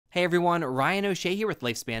Hey everyone, Ryan O'Shea here with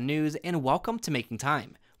Lifespan News, and welcome to Making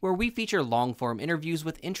Time, where we feature long-form interviews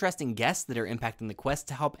with interesting guests that are impacting the quest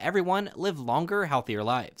to help everyone live longer, healthier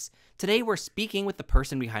lives. Today we're speaking with the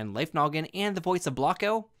person behind Life Noggin and the voice of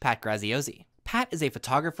Blocko, Pat Graziosi. Pat is a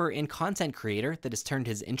photographer and content creator that has turned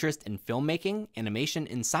his interest in filmmaking, animation,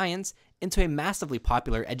 and science into a massively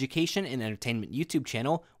popular education and entertainment YouTube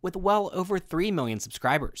channel with well over 3 million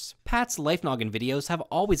subscribers. Pat's Life Noggin videos have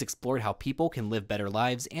always explored how people can live better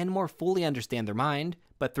lives and more fully understand their mind,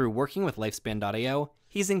 but through working with Lifespan.io,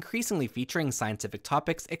 he's increasingly featuring scientific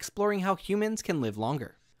topics exploring how humans can live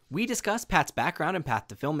longer. We discuss Pat's background and path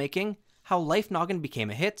to filmmaking, how Life Noggin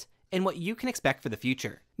became a hit, and what you can expect for the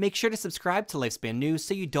future. Make sure to subscribe to Lifespan News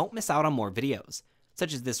so you don't miss out on more videos,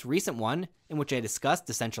 such as this recent one in which I discussed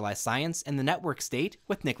decentralized science and the network state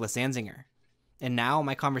with Nicholas Anzinger. And now,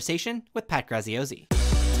 my conversation with Pat Graziosi.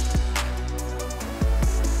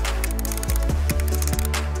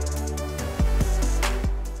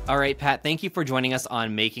 All right, Pat, thank you for joining us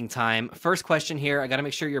on Making Time. First question here, I gotta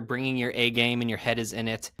make sure you're bringing your A game and your head is in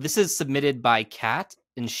it. This is submitted by Kat,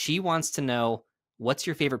 and she wants to know, what's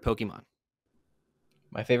your favorite Pokemon?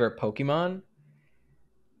 My favorite Pokemon?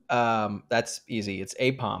 That's easy. It's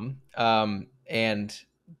Apom. And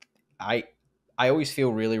I always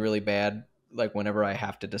feel really, really bad like whenever I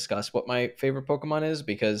have to discuss what my favorite Pokemon is,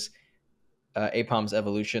 because Apom's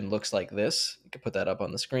evolution looks like this. You can put that up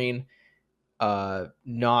on the screen.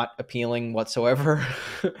 Not appealing whatsoever.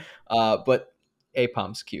 But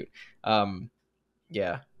Apom's cute.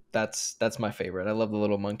 Yeah, that's my favorite. I love the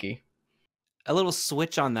little monkey. A little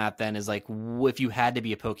switch on that then is like, if you had to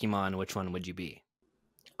be a Pokemon, which one would you be?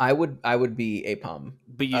 I would be Apom.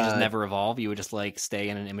 But you just never evolve? You would just like stay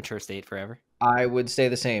in an immature state forever? I would stay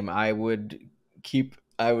the same. I would keep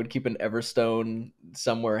an Everstone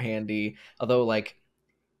somewhere handy. Although like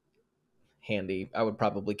handy, I would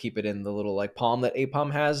probably keep it in the little like palm that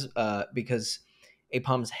Apom has, because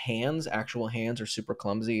Apom's actual hands are super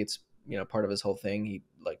clumsy. It's, part of his whole thing. He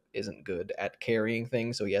like isn't good at carrying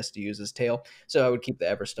things, so he has to use his tail. So I would keep the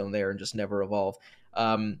Everstone there and just never evolve.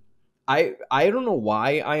 I don't know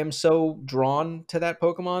why I am so drawn to that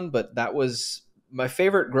Pokemon, but that was my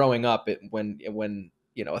favorite growing up. When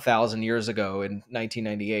 1,000 years ago in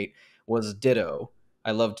 1998 was Ditto.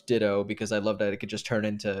 I loved Ditto because I loved that it could just turn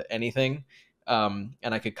into anything, and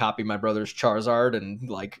I could copy my brother's Charizard and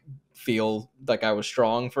like feel like I was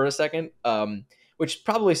strong for a second, which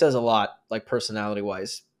probably says a lot, like personality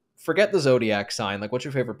wise. Forget the zodiac sign. Like, what's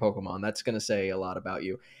your favorite Pokemon? That's gonna say a lot about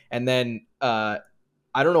you. And then I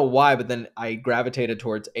don't know why, but then I gravitated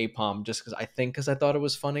towards Apom just because I thought it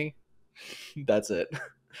was funny. That's it.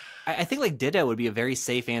 I think like Ditto would be a very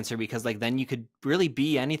safe answer because like then you could really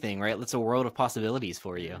be anything, right? It's a world of possibilities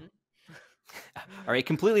for you. Mm-hmm. All right,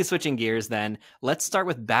 completely switching gears then. Let's start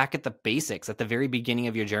with back at the basics, at the very beginning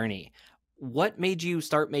of your journey. What made you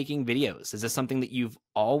start making videos? Is this something that you've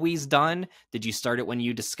always done? Did you start it when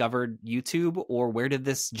you discovered YouTube, or where did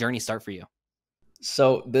this journey start for you?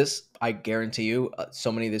 So this, I guarantee you,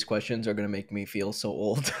 so many of these questions are going to make me feel so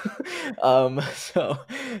old.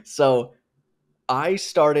 So I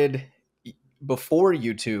started before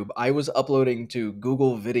YouTube. I was uploading to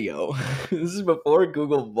Google Video. This is before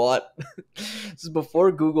Google bought. This is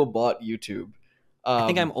before Google bought YouTube. I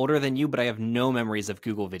think I'm older than you, but I have no memories of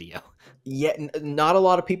Google Video. Yeah, not a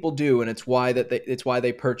lot of people do, and it's why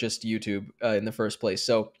they purchased YouTube in the first place.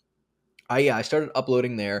 So I started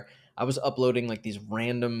uploading there. I was uploading like these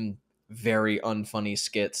random, very unfunny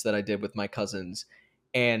skits that I did with my cousins,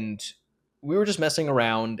 and we were just messing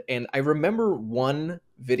around. And I remember one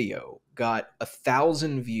video got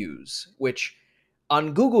 1,000 views, which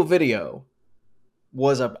on Google Video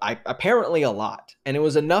was apparently a lot, and it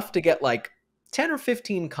was enough to get like 10 or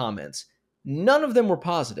 15 comments. None of them were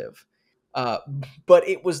positive, but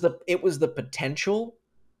it was the potential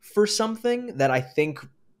for something that I think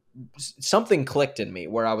something clicked in me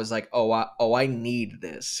where I was like, I need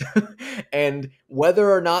this. And whether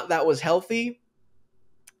or not that was healthy,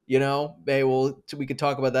 we could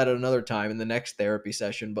talk about that at another time in the next therapy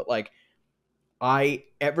session. But like,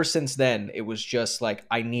 ever since then, it was just like,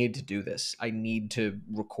 I need to do this. I need to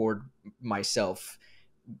record myself.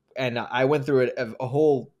 And I went through a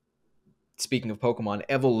whole, speaking of Pokemon,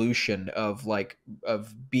 evolution of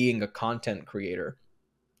being a content creator.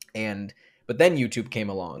 But then YouTube came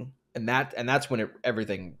along, and that's when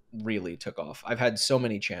everything really took off. I've had so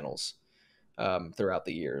many channels throughout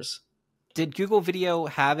the years. Did Google Video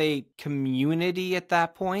have a community at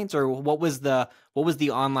that point, or what was the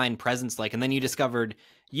online presence like? And then you discovered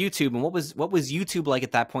YouTube, and what was YouTube like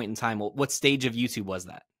at that point in time? What stage of YouTube was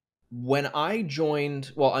that? when I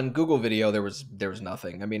joined, well, on Google Video, there was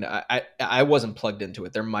nothing. I mean, I wasn't plugged into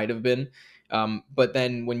it. There might have been, but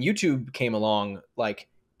then when YouTube came along, like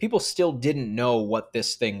people still didn't know what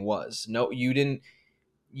this thing was. No, you didn't.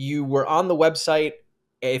 You were on the website.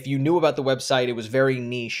 If you knew about the website, it was very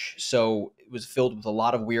niche, so it was filled with a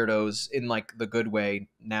lot of weirdos in like the good way.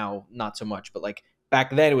 Now, not so much, but like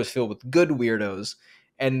back then, it was filled with good weirdos.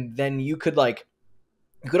 And then you could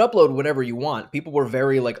upload whatever you want. People were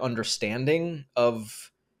very like understanding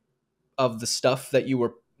of the stuff that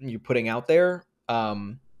you putting out there,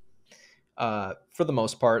 for the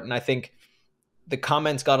most part. And I think the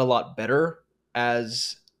comments got a lot better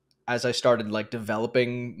as I started like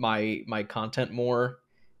developing my content more.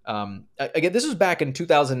 Again, this was back in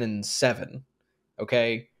 2007.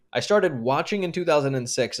 Okay, I started watching in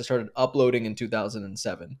 2006. I started uploading in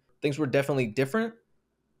 2007. Things were definitely different,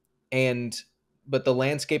 and but the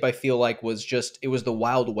landscape I feel like was just it was the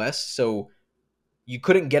Wild West, so you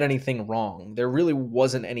couldn't get anything wrong. There really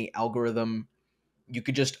wasn't any algorithm. You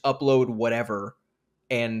could just upload whatever,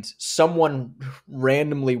 and someone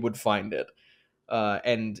randomly would find it,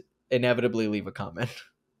 and inevitably leave a comment.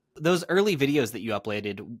 Those early videos that you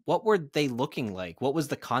uploaded, what were they looking like? What was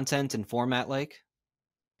the content and format like?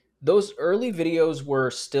 Those early videos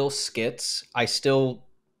were still skits. I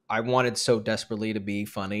wanted so desperately to be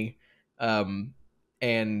funny, um,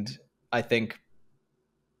 and I think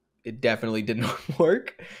it definitely didn't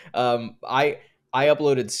work. I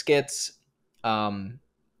uploaded skits. Um,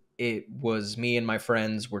 it was me and my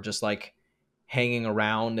friends were just like hanging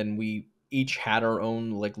around, and we each had our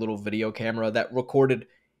own like little video camera that recorded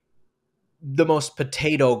the most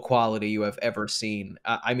potato quality you have ever seen.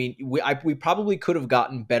 I mean, we probably could have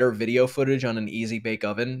gotten better video footage on an easy bake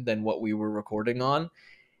oven than what we were recording on,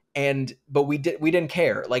 and but we didn't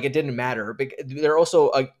care. Like it didn't matter. There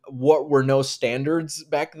also what were no standards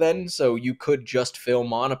back then, so you could just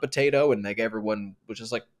film on a potato, and like everyone was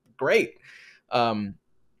just like great. Um,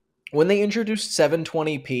 when they introduced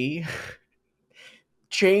 720p,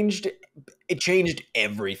 changed it changed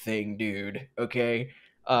everything, dude. Okay,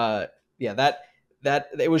 yeah, that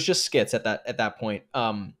it was just skits at that point.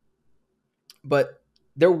 But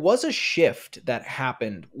there was a shift that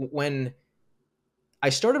happened when I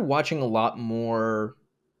started watching a lot more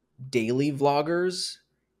daily vloggers,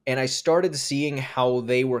 and I started seeing how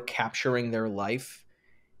they were capturing their life,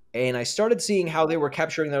 and I started seeing how they were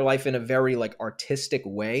capturing their life in a very like artistic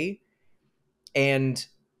way. And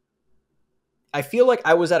I feel like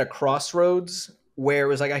I was at a crossroads where it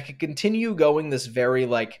was like I could continue going this very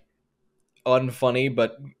like unfunny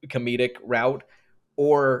but comedic route,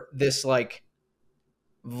 or this like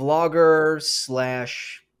vlogger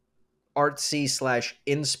slash artsy slash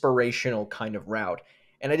inspirational kind of route.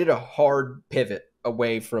 And I did a hard pivot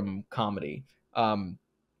away from comedy,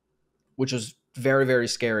 which was very, very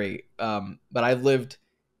scary. But I've lived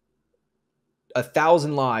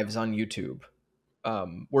 1,000 lives on YouTube.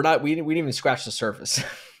 We didn't even scratch the surface.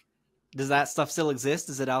 Does that stuff still exist?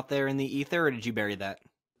 Is it out there in the ether, or did you bury that?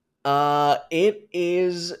 It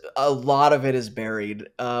is a lot of it is buried.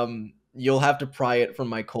 You'll have to pry it from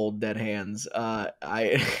my cold dead hands. I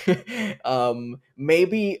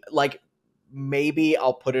maybe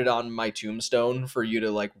I'll put it on my tombstone for you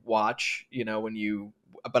to like watch, when you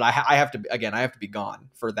but I have to again, I have to be gone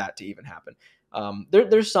for that to even happen.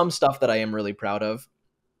 There's some stuff that I am really proud of.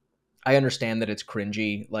 I understand that it's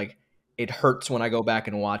cringy, like it hurts when I go back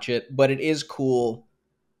and watch it, but it is cool,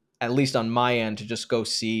 at least on my end, to just go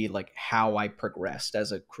see like how I progressed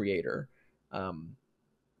as a creator. Um,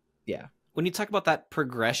 yeah. When you talk about that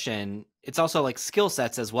progression, it's also like skill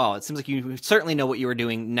sets as well. It seems like you certainly know what you were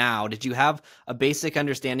doing now. Did you have a basic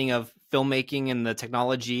understanding of filmmaking and the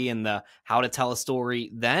technology and the how to tell a story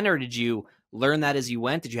then, or did you learn that as you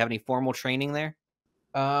went? Did you have any formal training there?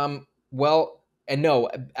 Well, and no,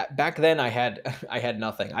 back then I had I had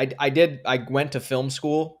nothing. I went to film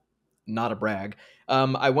school, not a brag.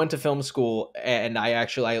 I went to film school, and I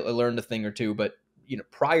learned a thing or two, but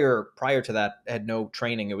prior to that, I had no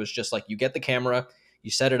training. It was just like you get the camera,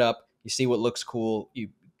 you set it up, you see what looks cool, you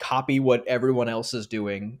copy what everyone else is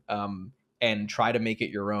doing, and try to make it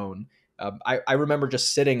your own. I remember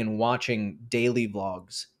just sitting and watching daily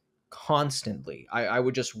vlogs constantly. I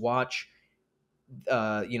would just watch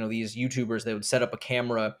these YouTubers. They would set up a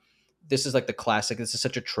camera. This is like the classic, this is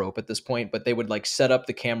such a trope at this point, but they would like set up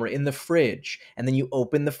the camera in the fridge, and then you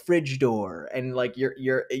open the fridge door, and like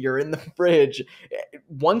you're in the fridge.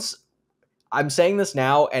 Once I'm saying this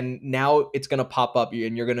now, and now it's gonna pop up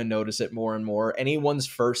and you're gonna notice it more and more. Anyone's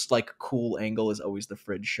first like cool angle is always the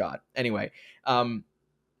fridge shot. Anyway, and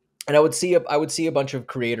I would see a bunch of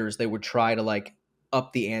creators. They would try to like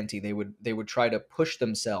up the ante. They would try to push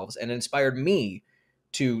themselves, and it inspired me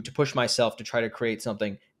to push myself to try to create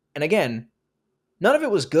something. And again, none of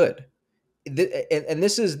it was good. And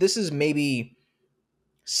this is maybe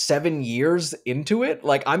 7 years into it.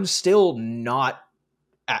 Like, I'm still not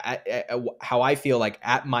at how I feel like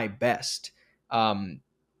at my best. Um,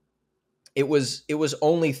 it was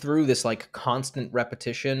only through this like constant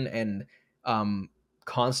repetition and um,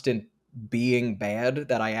 constant being bad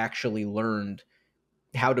that I actually learned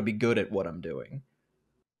how to be good at what I'm doing.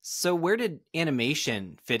 So where did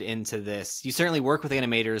animation fit into this? You certainly work with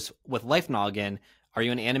animators with Life Noggin. Are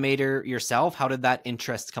you an animator yourself? How did that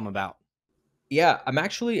interest come about? Yeah, I'm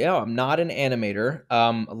not an animator.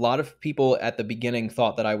 A lot of people at the beginning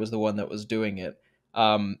thought that I was the one that was doing it.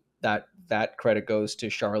 That credit goes to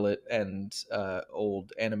Charlotte and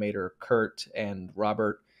old animator Kurt and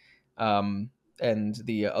Robert, um, and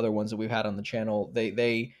the other ones that we've had on the channel.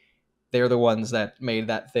 They're the ones that made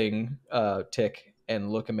that thing tick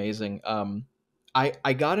and look amazing.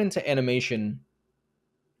 I got into animation.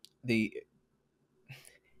 The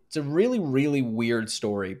It's a really really weird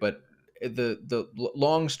story, but the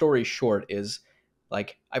long story short is,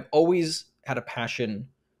 like, I've always had a passion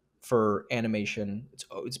for animation.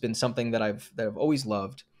 It's been something that I've always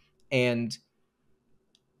loved, and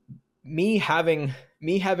me having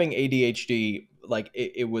ADHD, like,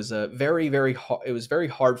 it was a very hard, it was very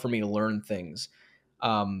hard for me to learn things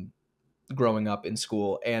um growing up in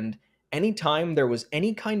school. And anytime there was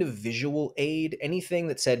any kind of visual aid, anything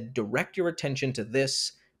that said direct your attention to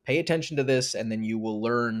this, pay attention to this, and then you will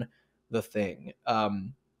learn the thing,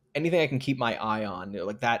 anything I can keep my eye on,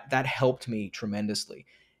 like that helped me tremendously.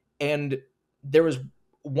 And there was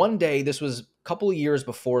one day, this was a couple of years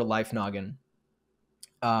before Life Noggin,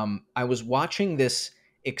 I was watching this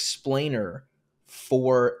explainer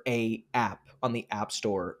for a app on the App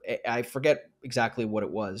Store. I forget exactly what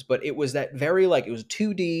it was, but it was that very, like, it was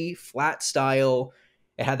 2D flat style.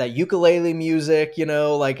 It had that ukulele music,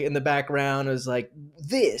 like in the background. It was like,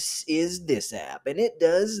 this is this app and it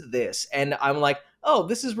does this. And I'm like, oh,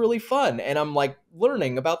 this is really fun. And I'm like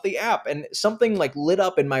learning about the app, and something like lit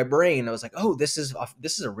up in my brain. I was like, oh, this is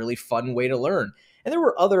a really fun way to learn. And there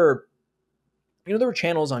were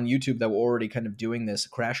channels on YouTube that were already kind of doing this.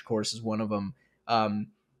 Crash Course is one of them. Um,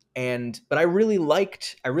 but I really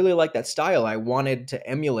liked that style. I wanted to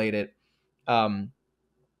emulate it. Um,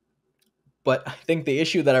 but I think the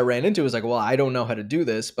issue that I ran into was like, well, I don't know how to do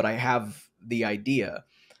this, but I have the idea.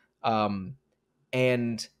 Um,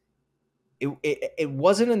 and it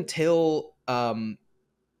wasn't until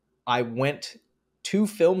I went to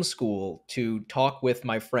film school to talk with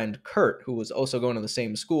my friend Kurt, who was also going to the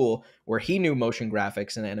same school, where he knew motion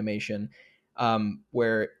graphics and animation.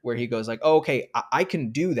 Where he goes like, oh, okay, I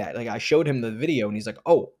can do that. Like, I showed him the video, and he's like,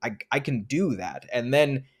 oh, I can do that. And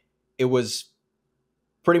then it was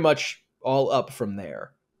pretty much all up from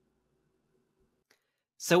there.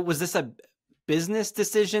 So was this a business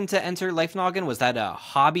decision to enter Life Noggin? Was that a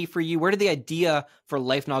hobby for you? Where did the idea for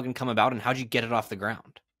Life Noggin come about, and how'd you get it off the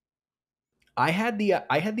ground? I had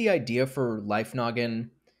the idea for Life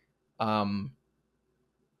Noggin um,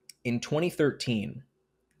 in 2013.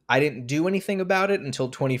 I didn't do anything about it until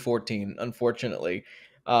 2014, unfortunately.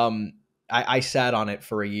 Um, I sat on it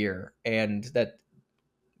for a year, and that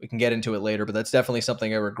we can get into it later, but that's definitely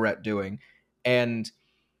something I regret doing. And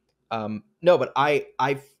no, but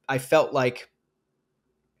I felt like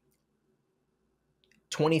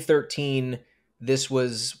 2013, this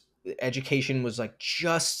was education was like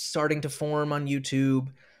just starting to form on YouTube.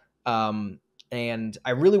 Um, and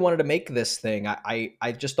I really wanted to make this thing.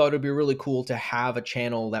 I just thought it'd be really cool to have a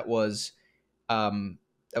channel that was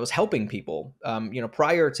helping people.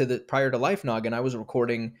 Prior to Life Noggin, I was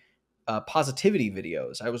recording positivity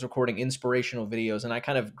videos. I was recording inspirational videos, and I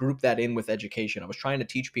kind of grouped that in with education. I was trying to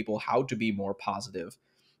teach people how to be more positive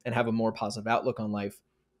and have a more positive outlook on life.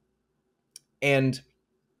 And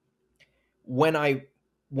when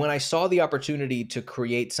I saw the opportunity to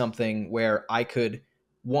create something where I could,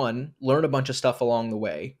 one, learn a bunch of stuff along the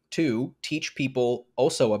way, two, teach people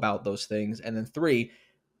also about those things, and then three,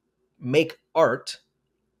 make art,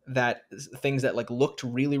 that things that like looked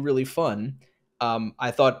really really fun,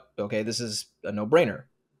 I thought, okay, this is a no-brainer,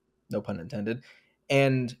 no pun intended.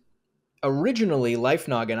 And originally Life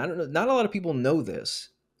Noggin, I don't know, not a lot of people know this.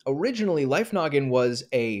 Originally Life Noggin was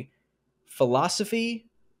a philosophy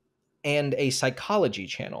and a psychology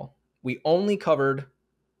channel. We only covered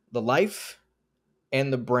the life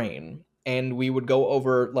and the brain, and we would go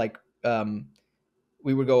over like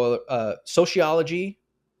we would go sociology,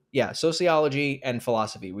 yeah, sociology and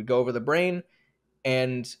philosophy. We'd go over the brain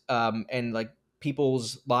and like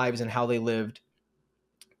people's lives and how they lived.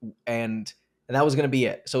 and that was going to be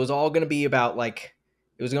it. So it was all going to be about like,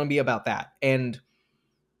 it was going to be about that. And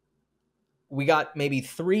we got maybe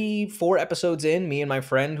 3-4 episodes in, me and my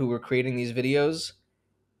friend who were creating these videos.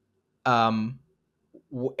 And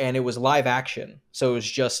it was live action. So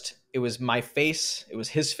it was my face, it was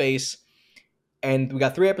his face. And we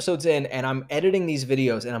got 3 episodes in, and I'm editing these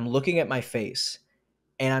videos and I'm looking at my face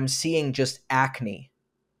and I'm seeing just acne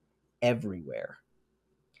everywhere.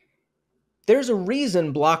 There's a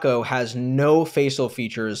reason Blocko has no facial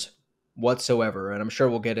features whatsoever, and I'm sure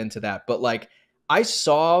we'll get into that. But like, I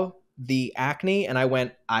saw the acne and I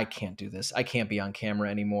went, I can't do this. I can't be on camera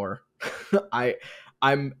anymore.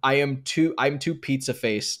 I'm too pizza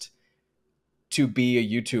faced to be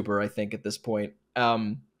a YouTuber, I think, at this point.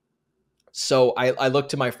 So I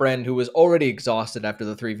looked to my friend who was already exhausted after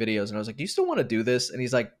the 3 videos, and I was like, do you still want to do this? And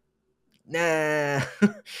he's like, nah.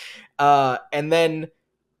 And then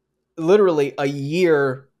literally a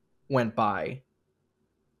year went by,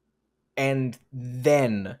 and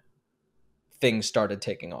then things started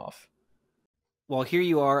taking off. Well, here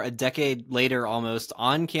you are a decade later almost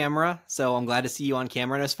on camera, so I'm glad to see you on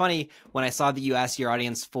camera. And it's funny, when I saw that you asked your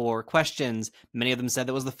audience for questions, many of them said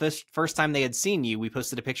that was the first time they had seen you. We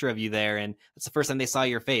posted a picture of you there, and it's the first time they saw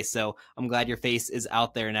your face, so I'm glad your face is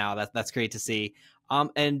out there now. That's great to see.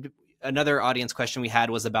 And another audience question we had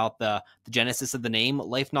was about the genesis of the name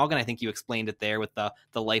Life Noggin. I think you explained it there with the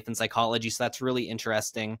life and psychology, so that's really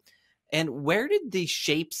interesting. And where did the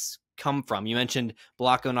shapes come from? You mentioned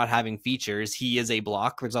Blocko not having features. He is a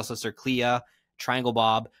block. There's also Sir Clea, Triangle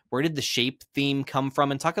Bob. Where did the shape theme come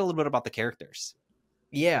from? And talk a little bit about the characters.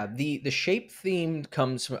 Yeah, the shape theme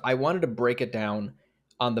comes from, I wanted to break it down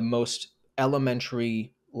on the most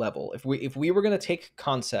elementary level. If we were going to take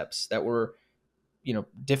concepts that were,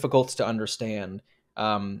 difficult to understand,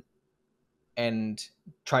 and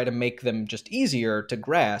try to make them just easier to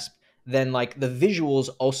grasp, then like the visuals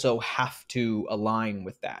also have to align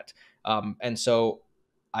with that. And so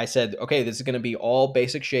I said, okay, this is going to be all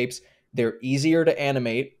basic shapes. They're easier to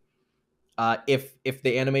animate. If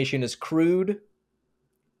the animation is crude,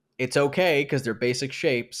 it's okay because they're basic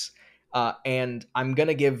shapes. And I'm going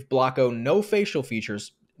to give Blocko no facial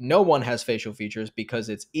features. No one has facial features because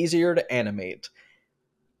it's easier to animate.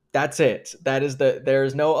 That's it.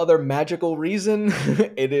 There's no other magical reason.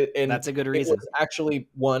 And that's a good it reason. was actually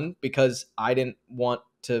one, because I didn't want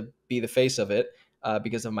to be the face of it,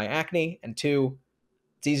 because of my acne, and 2,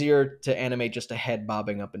 it's easier to animate just a head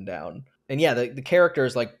bobbing up and down. And yeah, the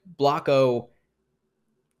characters like Blocko,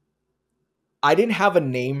 I didn't have a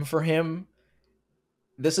name for him.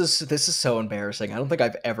 This is so embarrassing. I don't think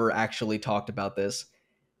I've ever actually talked about this.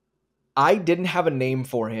 I didn't have a name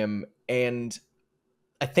for him, and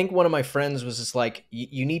I think one of my friends was just like,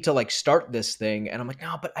 you need to like start this thing. And I'm like,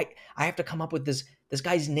 no, but I have to come up with this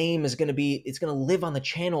guy's name is going to be, it's going to live on the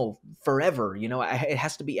channel forever. It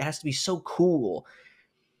has to be so cool.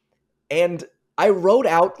 And I wrote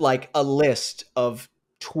out like a list of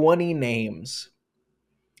 20 names,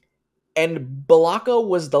 and Balako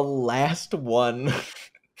was the last one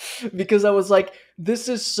because I was like, this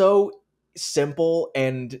is so simple,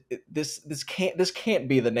 and this can't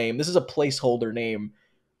be the name. This is a placeholder name.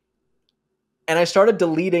 And I started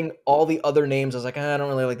deleting all the other names. I was like, I don't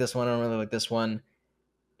really like this one. I don't really like this one.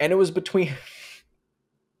 And it was between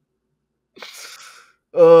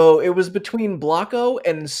it was between Blocko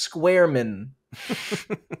and Squareman.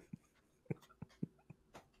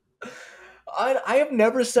 I have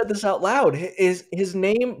never said this out loud. His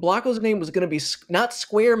name, Blocko's name, was going to be not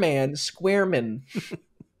Squareman, Squareman.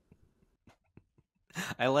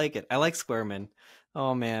 I like it. I like Squareman.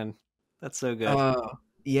 Oh man, that's so good.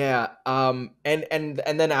 Yeah. And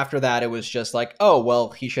then after that, it was just like, oh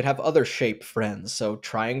well, he should have other shape friends. So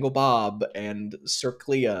Triangle Bob and Sir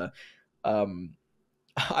Clea.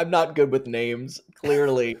 I'm not good with names,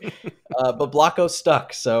 clearly, but Blocko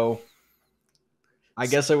stuck, so I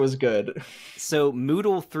guess it was good. So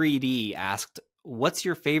Moodle 3D asked, what's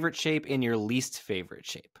your favorite shape and your least favorite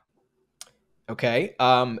shape? Okay.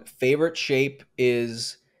 Favorite shape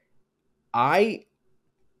is, I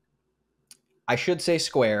should say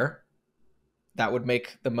square. That would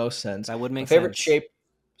make the most sense. That would make My favorite sense. shape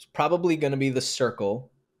is probably going to be the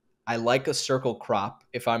circle. I like a circle crop.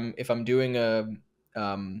 If I'm doing a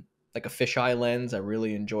like a fisheye lens, I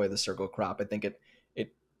really enjoy the circle crop. I think it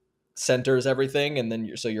centers everything, and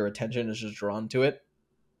then so your attention is just drawn to it.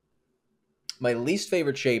 My least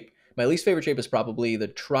favorite shape is probably the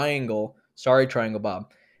triangle. Sorry, Triangle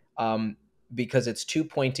Bob, because it's too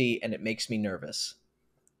pointy and it makes me nervous.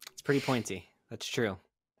 It's pretty pointy. That's true.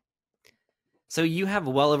 So you have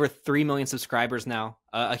well over 3 million subscribers now,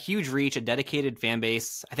 a huge reach, a dedicated fan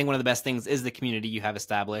base. I think one of the best things is the community you have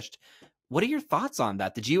established. What are your thoughts on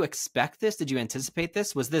that? Did you expect this? Did you anticipate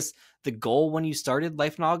this? Was this the goal when you started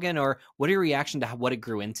Life Noggin, or what are your reaction to what it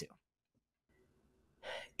grew into?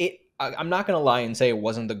 I'm not gonna lie and say it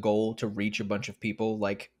wasn't the goal to reach a bunch of people.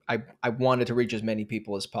 Like I wanted to reach as many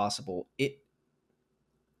people as possible.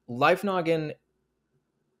 Life Noggin,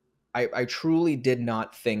 I truly did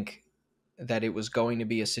not think that it was going to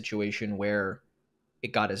be a situation where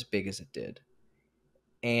it got as big as it did.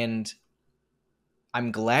 And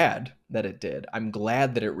I'm glad that it did. I'm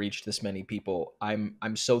glad that it reached this many people.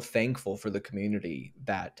 I'm so thankful for the community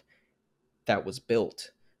that was built.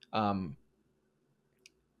 Um,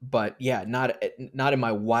 but yeah, not in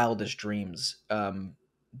my wildest dreams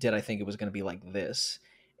did I think it was going to be like this.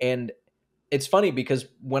 And it's funny because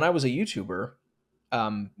when I was a YouTuber,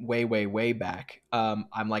 way back,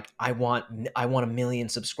 I'm like, I want a million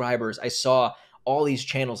subscribers. I saw all these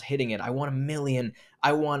channels hitting it. I want a million.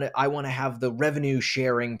 I want to have the revenue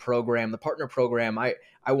sharing program, the partner program. I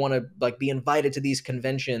want to like be invited to these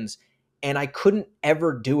conventions, and I couldn't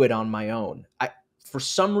ever do it on my own. For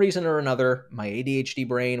some reason or another, my ADHD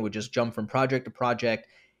brain would just jump from project to project.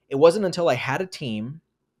 It wasn't until I had a team,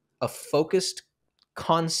 a focused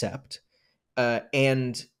concept,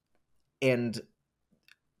 and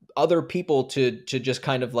other people to just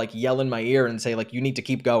kind of like yell in my ear and say like, you need to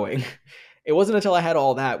keep going. It wasn't until I had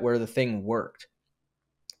all that where the thing worked.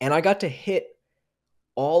 And I got to hit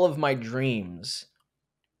all of my dreams.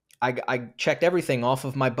 I checked everything off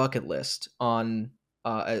of my bucket list on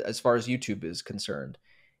as far as YouTube is concerned.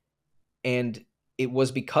 And it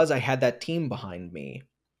was because I had that team behind me.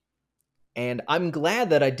 And I'm glad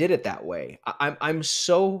that I did it that way. I'm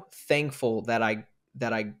so thankful that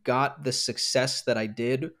I got the success that I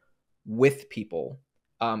did with people.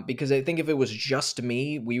 Because I think if it was just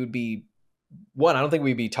me, we would be one. I don't think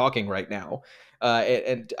we'd be talking right now,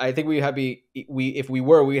 and I think if we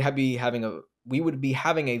were, we would be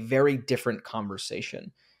having a very different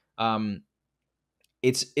conversation. Um,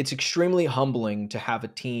 it's extremely humbling to have a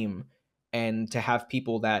team and to have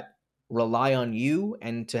people that rely on you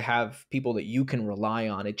and to have people that you can rely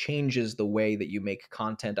on. It changes the way that you make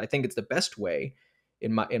content. I think it's the best way,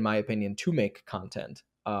 in my opinion, to make content.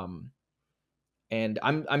 And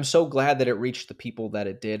I'm so glad that it reached the people that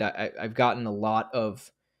it did. I've gotten a lot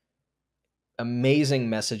of amazing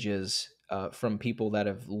messages from people that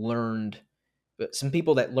have learned. Some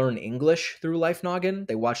people that learn English through Life Noggin.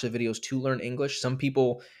 They watch the videos to learn English. Some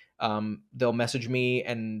people, they'll message me,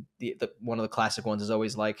 and one of the classic ones is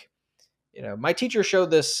always like, my teacher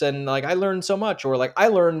showed this, and like I learned so much, or like I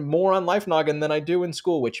learned more on Life Noggin than I do in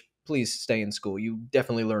school. Which, please stay in school. You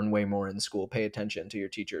definitely learn way more in school. Pay attention to your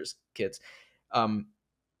teachers, kids. Um,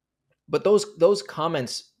 but those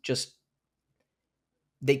comments just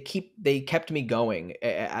they kept me going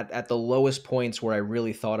at the lowest points where I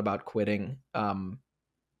really thought about quitting.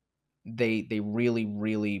 They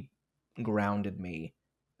really grounded me,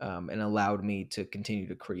 and allowed me to continue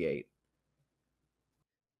to create.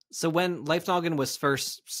 So when Life Noggin was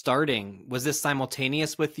first starting, was this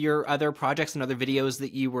simultaneous with your other projects and other videos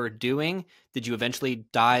that you were doing? Did you eventually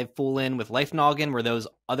dive full in with Life Noggin? Were those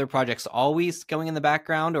other projects always going in the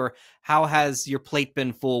background, or how has your plate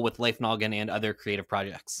been full with Life Noggin and other creative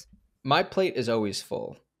projects? My plate is always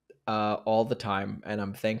full, all the time, and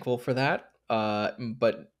I'm thankful for that.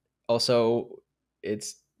 But also,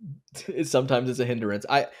 it's, sometimes it's a hindrance.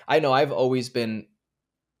 I know I've always been,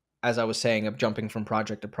 as I was saying, of jumping from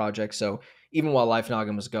project to project. So even while Life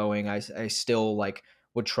Noggin was going, I still like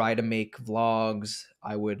would try to make vlogs.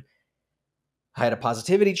 I had a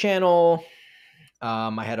positivity channel.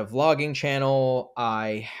 I had a vlogging channel.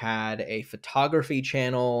 I had a photography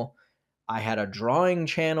channel. I had a drawing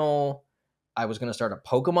channel. I was going to start a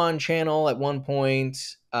Pokemon channel at one point.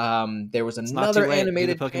 There was It's not too another late. Do the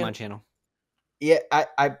animated Pokemon channel. Yeah,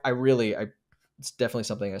 it's definitely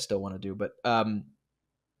something I still want to do. But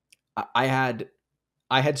I had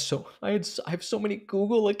I have so many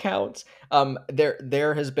Google accounts.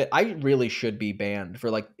 There has been, I really should be banned for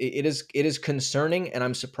like, it is concerning, and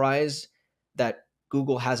I'm surprised that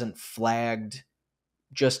Google hasn't flagged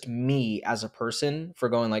just me as a person for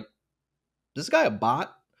going like, this guy a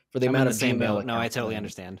bot, for the I'm in amount the of same Gmail boat. No, I accounts that totally I have.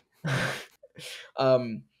 understand.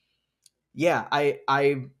 um, yeah,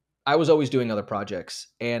 I was always doing other projects,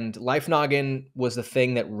 and Life Noggin was the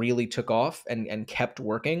thing that really took off and kept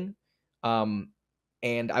working. Um,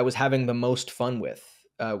 and I was having the most fun with.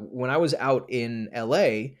 When I was out in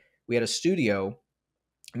LA, we had a studio,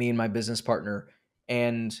 me and my business partner,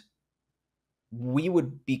 and we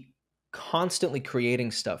would be constantly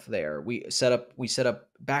creating stuff there. We set up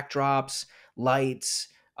backdrops, lights.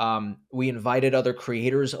 We invited other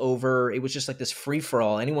creators over. It was just like this free for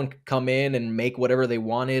all. Anyone could come in and make whatever they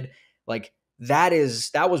wanted. Like that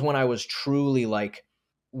was when I was truly like,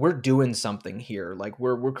 we're doing something here. Like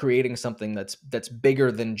we're creating something that's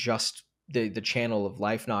bigger than just the channel of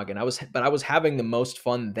Life Noggin. I was having the most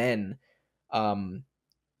fun then, um,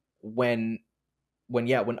 when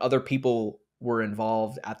when other people were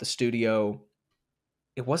involved at the studio.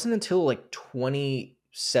 It wasn't until like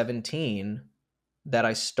 2017 that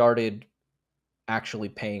I started actually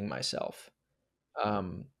paying myself.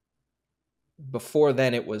 Um, Before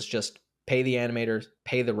then, it was just pay the animators,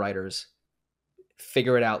 pay the writers,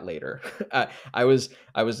 figure it out later. I was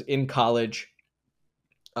in college.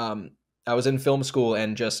 Um, I was in film school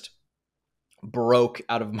and just broke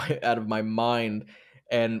out of my mind.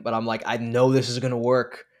 And but I'm like, I know this is gonna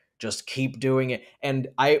work. Just keep doing it. And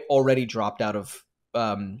I already dropped out of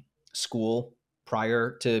um, school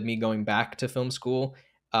prior to me going back to film school.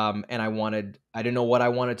 And I didn't know what I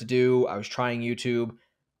wanted to do. I was trying YouTube.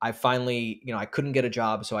 I finally, I couldn't get a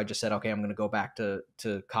job, so I just said, okay, I'm gonna go back to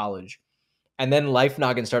college. And then Life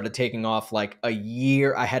Noggin started taking off like a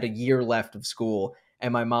year. I had a year left of school,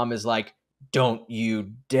 and my mom is like, "Don't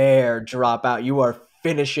you dare drop out. You are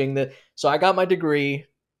finishing the." So I got my degree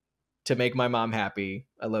to make my mom happy.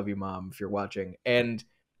 I love you, mom, if you're watching. And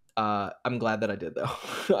I'm glad that I did,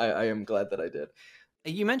 though. I am glad that I did.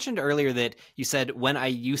 You mentioned earlier that you said when I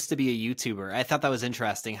used to be a YouTuber. I thought that was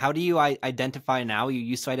interesting. How do you identify now? You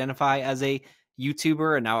used to identify as a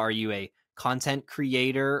YouTuber, and now are you a content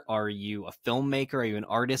creator? Are you a filmmaker? Are you an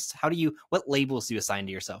artist? What labels do you assign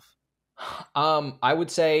to yourself? I would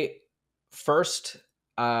say first,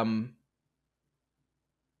 um,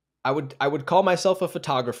 I would call myself a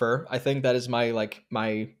photographer. I think that is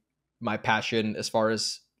my passion as far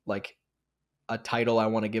as like a title I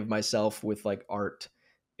want to give myself with like art.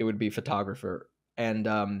 It would be photographer. And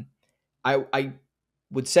I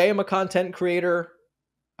would say I'm a content creator.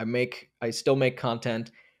 I still make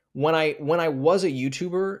content. When I was a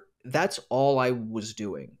YouTuber, that's all I was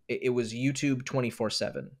doing. It was YouTube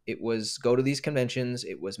 24/7. It was go to these conventions,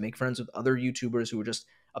 it was make friends with other YouTubers who were just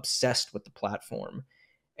obsessed with the platform.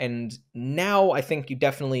 And now I think you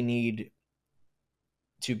definitely need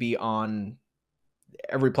to be on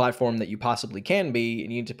every platform that you possibly can be,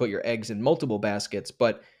 and you need to put your eggs in multiple baskets.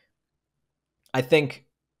 But I think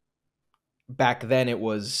back then it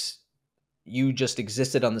was you just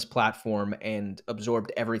existed on this platform and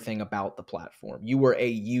absorbed everything about the platform. You were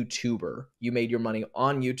a YouTuber. You made your money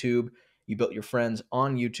on YouTube. You built your friends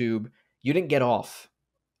on YouTube. You didn't get off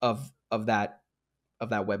of that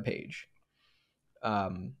web page.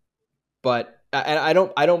 Um, but and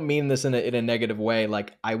I don't mean this in a negative way.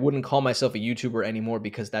 Like I wouldn't call myself a YouTuber anymore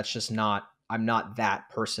because that's just not I'm not that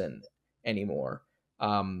person anymore.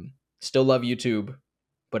 Still love YouTube,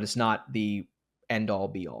 but it's not the end all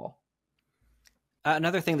be all.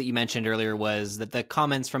 Another thing that you mentioned earlier was that the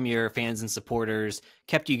comments from your fans and supporters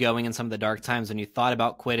kept you going in some of the dark times when you thought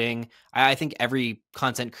about quitting. I think every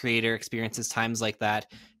content creator experiences times like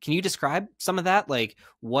that. Can you describe some of that? Like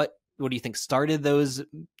what do you think started those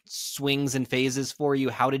swings and phases for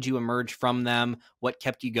you? How did you emerge from them? What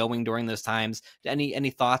kept you going during those times?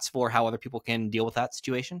 Any thoughts for how other people can deal with that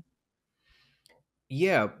situation?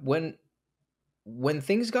 Yeah, when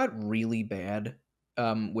things got really bad,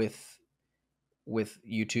 with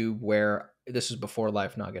YouTube, where this was before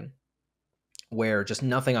Life Noggin, where just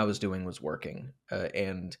nothing I was doing was working,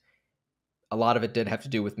 and a lot of it did have to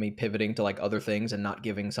do with me pivoting to like other things and not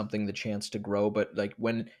giving something the chance to grow. But like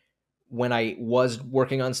when I was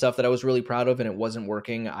working on stuff that I was really proud of and it wasn't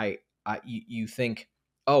working, you think,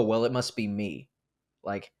 oh well, it must be me.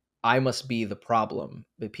 Like I must be the problem.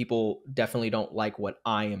 But people definitely don't like what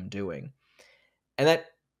I am doing, and that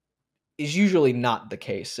is usually not the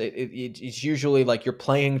case. It's usually like you're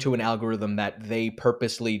playing to an algorithm that they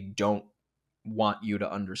purposely don't want you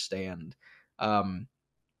to understand. Um,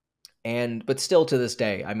 and but still to this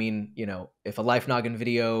day, I mean, if a Life Noggin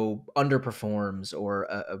video underperforms, or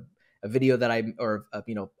a video that I or a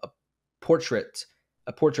portrait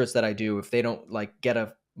a portraits that I do, if they don't like get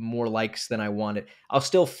a more likes than I wanted, I'll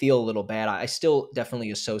still feel a little bad. I still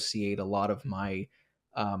definitely associate a lot of my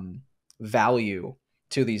value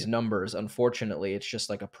to these numbers. Unfortunately, it's just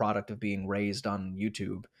like a product of being raised on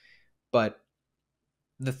YouTube. But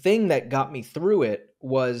the thing that got me through it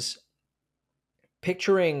was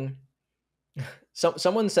picturing.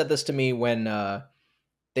 Someone said this to me when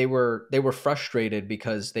they were frustrated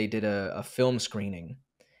because they did a film screening,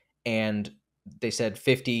 and they said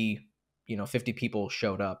 50 people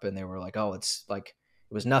showed up, and they were like, oh, it's like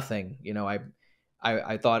was nothing. You know,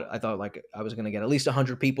 I thought like I was going to get at least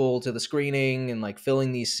 100 people to the screening and like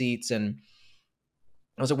filling these seats. And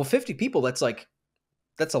I was like, well, 50 people, that's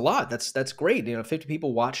a lot. That's great. You know, 50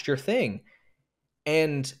 people watched your thing.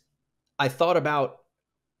 And I thought about,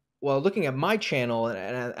 well, looking at my channel,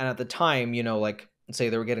 and at the time, you know, like, let's say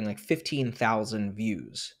they were getting like 15,000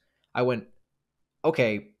 views. I went,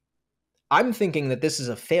 okay, I'm thinking that this is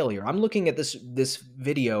a failure. I'm looking at this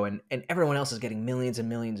video, and everyone else is getting millions and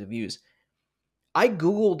millions of views. I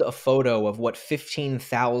Googled a photo of what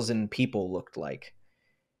 15,000 people looked like,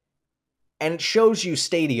 and it shows you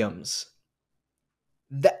stadiums.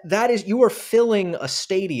 That is, you are filling a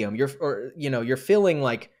stadium. You're filling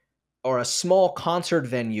like, or a small concert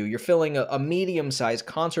venue. You're filling a medium-sized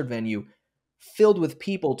concert venue filled with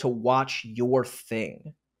people to watch your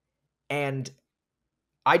thing. And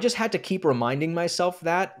I just had to keep reminding myself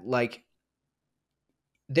that, like,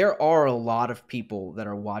 there are a lot of people that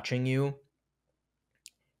are watching you,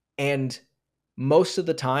 and most of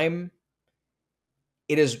the time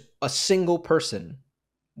it is a single person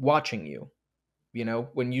watching you. You know,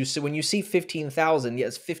 when you see 15,000,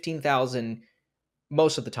 yes, 15,000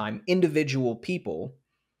 most of the time individual people.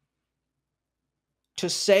 To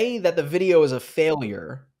say that the video is a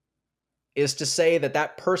failure is to say that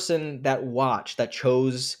that person that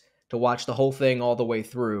chose to watch the whole thing all the way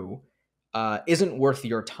through, isn't worth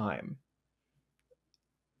your time.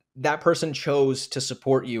 That person chose to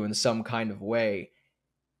support you in some kind of way.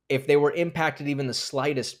 If they were impacted even the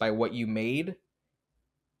slightest by what you made,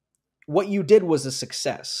 what you did was a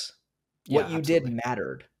success. Yeah, What you absolutely. did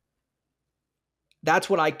mattered. That's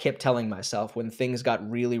what I kept telling myself when things got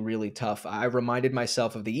really, really tough. I reminded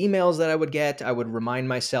myself of the emails that I would get. I would remind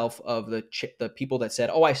myself of the people that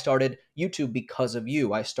said, "Oh, I started YouTube because of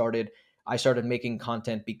you. I started making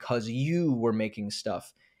content because you were making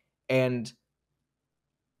stuff." And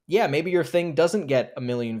yeah, maybe your thing doesn't get a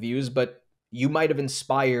million views, but you might have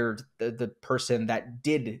inspired the person that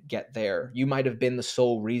did get there. You might have been the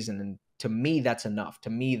sole reason. And to me, that's enough.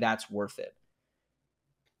 To me, that's worth it.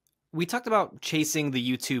 We talked about chasing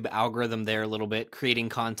the YouTube algorithm there a little bit, creating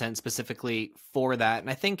content specifically for that. And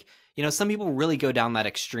I think, some people really go down that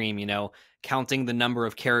extreme, counting the number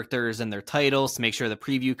of characters in their titles to make sure the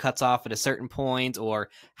preview cuts off at a certain point, or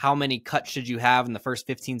how many cuts should you have in the first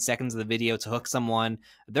 15 seconds of the video to hook someone.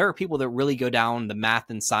 There are people that really go down the math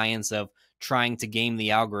and science of trying to game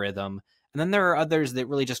the algorithm. And then there are others that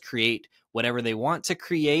really just create whatever they want to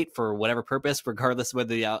create for whatever purpose, regardless of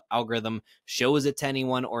whether the algorithm shows it to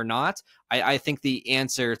anyone or not. I think the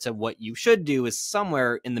answer to what you should do is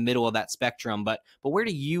somewhere in the middle of that spectrum. But where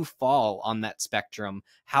do you fall on that spectrum?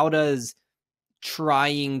 How does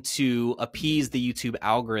trying to appease the YouTube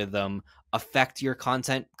algorithm affect your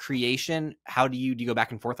content creation? How do you go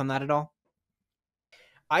back and forth on that at all?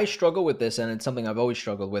 I struggle with this, and it's something I've always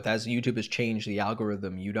struggled with. As YouTube has changed the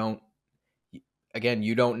algorithm, you don't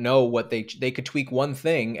know what they could tweak one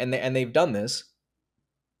thing, and they've done this.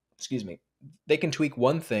 Excuse me. They can tweak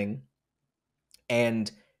one thing, and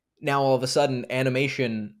now all of a sudden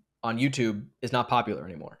animation on YouTube is not popular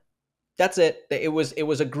anymore. That's it. It was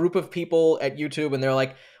a group of people at YouTube, and they're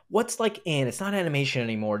like, "What's like in? It's not animation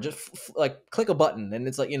anymore. Just like click a button," and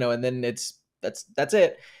it's like, and then that's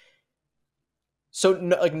it. So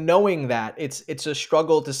like knowing that, it's a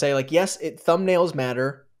struggle to say like, yes, thumbnails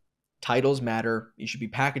matter, titles matter. You should be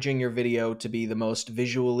packaging your video to be the most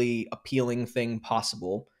visually appealing thing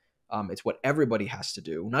possible. It's what everybody has to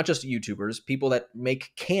do, not just YouTubers. People that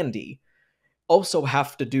make candy also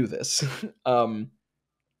have to do this.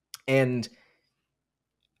 And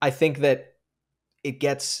I think that it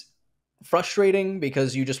gets frustrating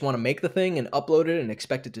because you just want to make the thing and upload it and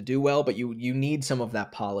expect it to do well, but you need some of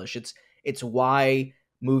that polish. It's why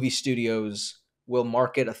movie studios will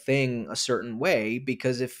market a thing a certain way,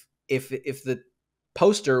 because if the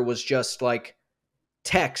poster was just like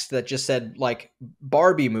text that just said like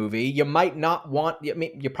Barbie movie, you might not want, I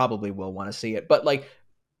mean, you probably will want to see it, but like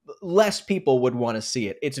less people would want to see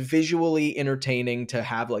it. It's visually entertaining to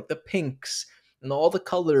have like the pinks and all the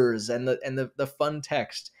colors and the fun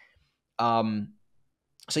text. So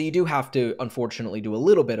you do have to, unfortunately, do a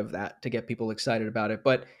little bit of that to get people excited about it.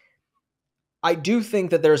 But I do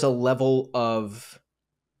think that there's a level of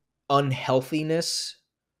unhealthiness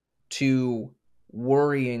to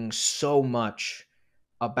worrying so much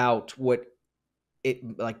about what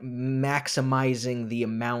it, like, maximizing the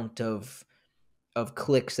amount of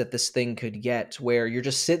clicks that this thing could get, where you're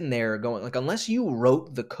just sitting there going like, unless you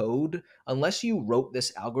wrote the code, unless you wrote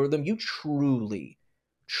this algorithm, you truly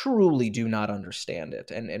do not understand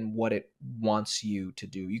it and what it wants you to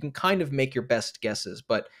do. You can kind of make your best guesses,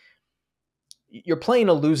 but you're playing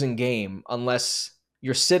a losing game unless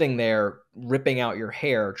you're sitting there ripping out your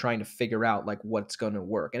hair trying to figure out like what's going to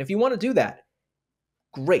work. And if you want to do that,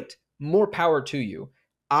 great, more power to you.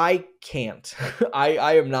 I can't.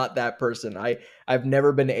 I am not that person. I've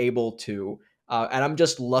never been able to, and I'm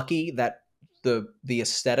just lucky that the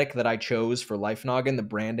aesthetic that I chose for Life Noggin, the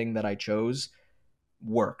branding that I chose,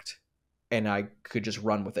 worked, and I could just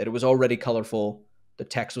run with it. It was already colorful. The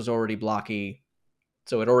text was already blocky,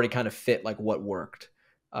 so it already kind of fit like what worked.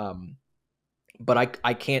 But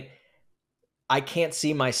I can't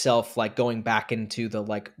see myself like going back into the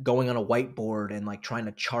like going on a whiteboard and like trying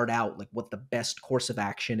to chart out like what the best course of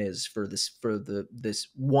action is for this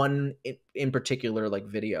one in particular like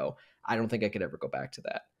video. I don't think I could ever go back to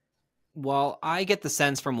that. Well, I get the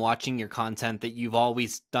sense from watching your content that you've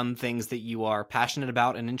always done things that you are passionate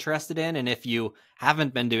about and interested in. And if you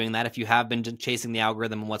haven't been doing that, if you have been chasing the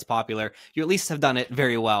algorithm and what's popular, you at least have done it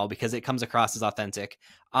very well because it comes across as authentic.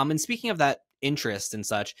 And speaking of that interest and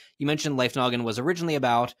such, you mentioned Life Noggin was originally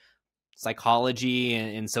about psychology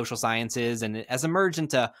and social sciences, and it has emerged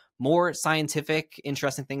into more scientific,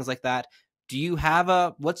 interesting things like that. Do you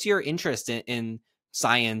have what's your interest in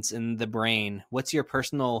science and the brain? What's your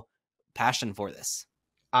personal passion for this?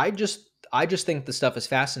 I just think the stuff is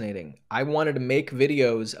fascinating. I wanted to make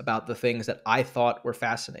videos about the things that I thought were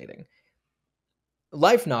fascinating.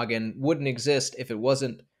 Life Noggin wouldn't exist if it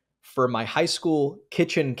wasn't for my high school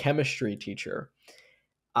kitchen chemistry teacher.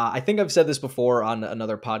 I think I've said this before on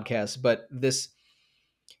another podcast, but this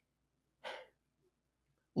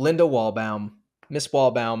Linda Walbaum, Miss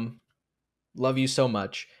Walbaum, love you so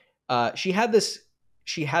much. She had this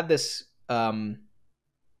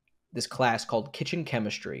class called kitchen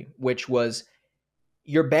chemistry, which was,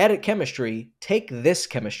 you're bad at chemistry, take this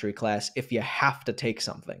chemistry class if you have to take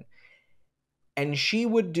something. And she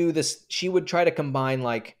would do this. She would try to combine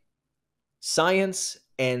like science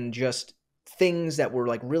and just things that were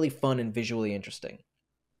like really fun and visually interesting.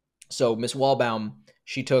 So Miss Walbaum,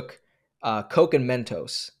 she took Coke and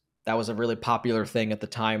Mentos. That was a really popular thing at the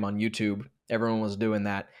time on YouTube. Everyone was doing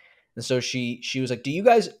that. And so she was like, do you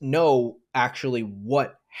guys know actually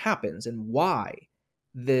what happens and why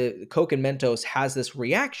the Coke and Mentos has this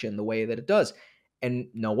reaction the way that it does? And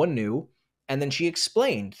no one knew. And then she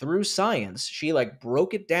explained through science. She like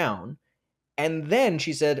broke it down. And then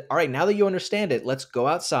she said, all right, now that you understand it, let's go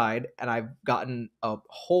outside. And I've gotten a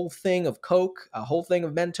whole thing of Coke, a whole thing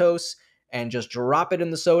of Mentos, and just drop it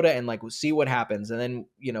in the soda and like see what happens. And then,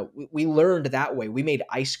 we learned that way. We made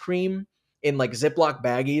ice cream in like Ziploc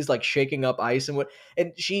baggies, like shaking up ice and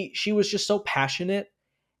she was just so passionate.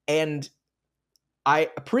 And I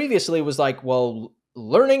previously was like, well,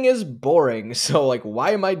 learning is boring. So like,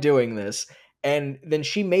 why am I doing this? And then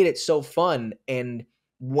she made it so fun. And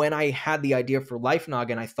when I had the idea for Life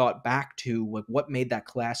Noggin, I thought back to like what made that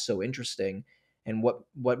class so interesting and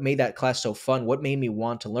what made that class so fun, what made me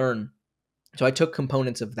want to learn. So I took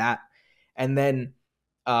components of that. And then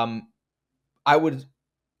I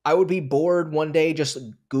would be bored one day just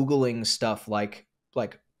Googling stuff like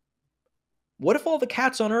what if all the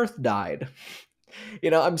cats on Earth died?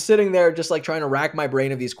 I'm sitting there just like trying to rack my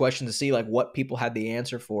brain of these questions to see like what people had the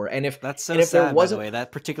answer for. And if That's so and if sad, there by the wasn't, way.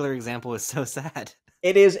 That particular example is so sad.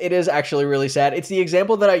 it is actually really sad. It's the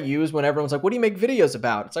example that I use when everyone's like, what do you make videos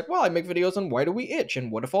about? It's like, well, I make videos on why do we itch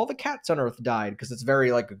and what if all the cats on Earth died? Because it's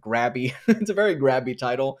very like a grabby, it's a very grabby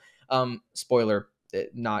title. Spoiler,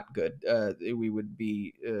 not good. We would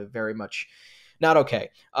be very much not okay.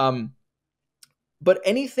 But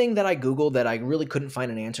anything that I Googled that I really couldn't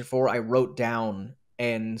find an answer for, I wrote down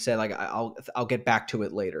and said like I'll get back to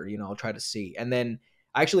it later. I'll try to see. And then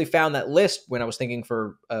I actually found that list when I was thinking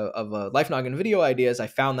of Life Noggin video ideas. I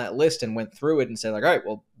found that list and went through it and said like, all right,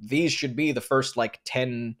 well, these should be the first like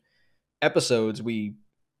 10 episodes we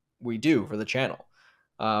do for the channel.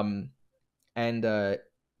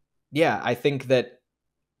 Yeah, I think that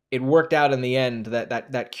it worked out in the end,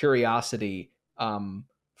 that curiosity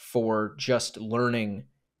for just learning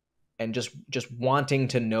and just wanting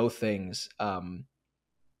to know things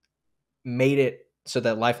made it so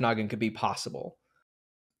that Life Noggin could be possible.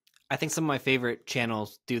 I think some of my favorite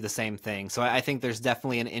channels do the same thing. So I think there's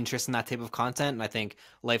definitely an interest in that type of content. And I think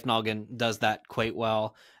Life Noggin does that quite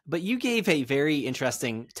well. But you gave a very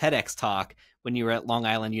interesting TEDx talk when you were at Long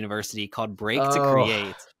Island University called Break to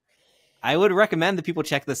Create. I would recommend that people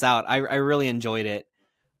check this out. I really enjoyed it.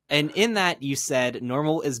 And in that, you said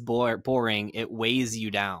normal is boring. It weighs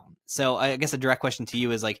you down. So I guess a direct question to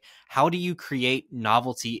you is like, how do you create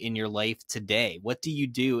novelty in your life today? What do you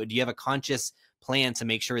do? Do you have a conscious plan to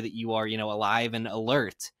make sure that you are, alive and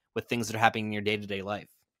alert with things that are happening in your day-to-day life?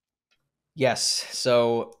 Yes.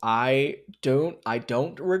 So I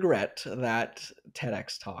don't regret that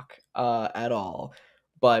TEDx talk at all.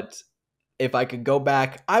 But if I could go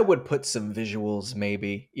back, I would put some visuals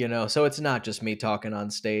maybe, so it's not just me talking on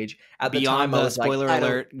stage. At the Beyond time I the was like, spoiler I don't.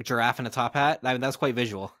 alert giraffe in a top hat, that's quite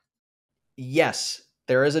visual. Yes,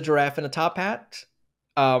 there is a giraffe in a top hat.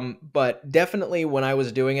 But definitely when I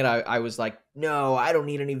was doing it, I was like, no, I don't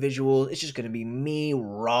need any visuals. It's just going to be me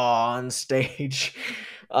raw on stage.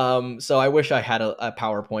 So I wish I had a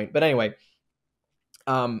PowerPoint. But anyway,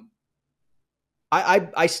 um,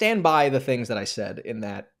 I stand by the things that I said in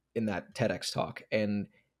that TEDx talk, and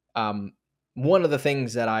um, one of the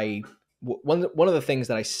things that I one of the things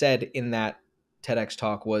that I said in that TEDx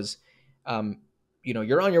talk was, um,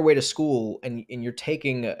 you're on your way to school and you're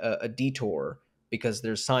taking a detour because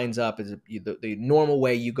there's signs up as the normal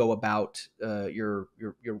way you go about you're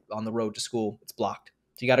on the road to school, it's blocked,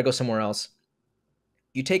 so you got to go somewhere else.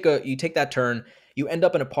 You take that turn, you end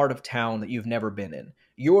up in a part of town that you've never been in.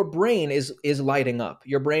 Your brain is lighting up.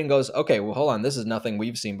 Your brain goes, okay, well, hold on, this is nothing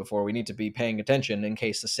we've seen before. We need to be paying attention in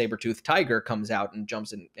case the saber-toothed tiger comes out and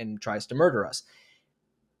jumps in and tries to murder us.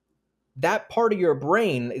 That part of your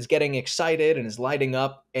brain is getting excited and is lighting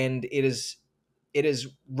up, and it is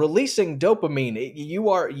releasing dopamine. You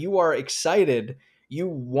are excited. You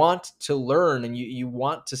want to learn, and you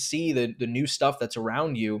want to see the new stuff that's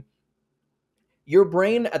around you. Your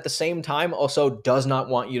brain at the same time also does not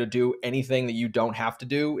want you to do anything that you don't have to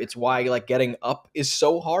do. It's why like getting up is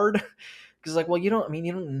so hard. Because like, well, you don't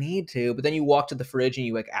need to, but then you walk to the fridge and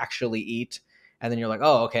you like actually eat, and then you're like,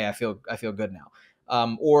 oh, okay, I feel good now.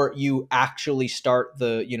 Or you actually start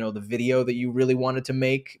the video that you really wanted to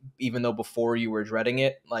make, even though before you were dreading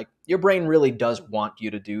it. Like your brain really does want you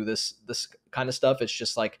to do this kind of stuff. It's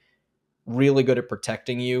just like really good at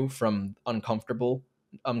protecting you from uncomfortableness.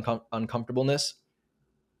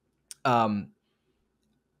 Um,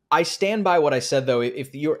 I stand by what I said though.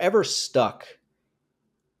 If you're ever stuck,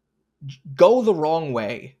 go the wrong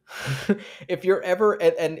way. If you're ever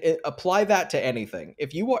and apply that to anything.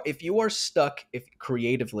 If you are stuck, if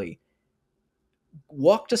creatively,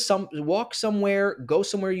 walk somewhere, go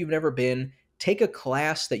somewhere you've never been, take a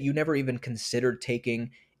class that you never even considered taking.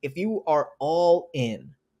 If you are all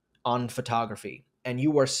in on photography and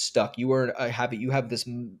you are stuck, you have this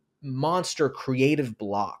monster creative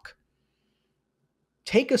block.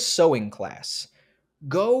 Take a sewing class.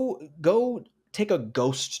 Go take a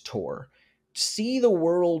ghost tour. See the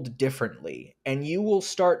world differently, and you will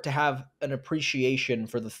start to have an appreciation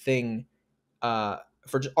for the thing,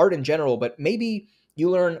 for art in general. But maybe you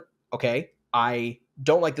learn, okay, I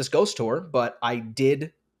don't like this ghost tour, but I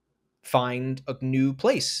did find a new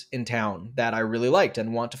place in town that I really liked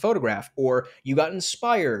and want to photograph. Or you got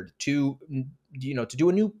inspired to do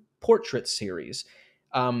a new portrait series.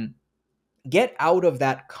 Get out of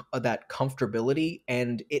that comfortability,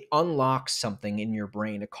 and it unlocks something in your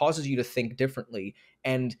brain. It causes you to think differently,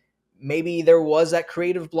 and maybe there was that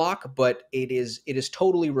creative block, but it is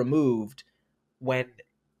totally removed when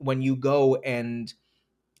you go and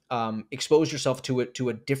expose yourself to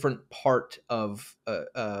a different part of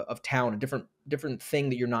town, a different thing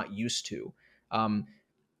that you're not used to. um,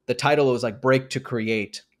 the title was like break to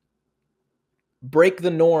create. Break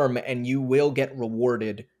the norm and you will get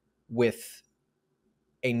rewarded with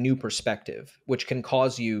a new perspective, which can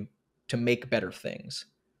cause you to make better things.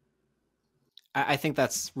 I think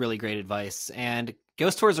that's really great advice. And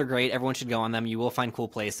ghost tours are great. Everyone should go on them. You will find cool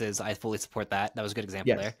places. I fully support that. That was a good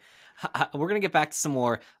example Yes. there. We're going to get back to some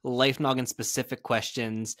more Life Noggin specific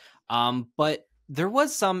questions. But there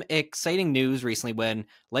was some exciting news recently when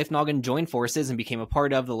Life Noggin joined forces and became a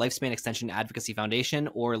part of the Lifespan Extension Advocacy Foundation,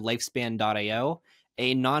 or Lifespan.io,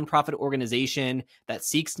 a nonprofit organization that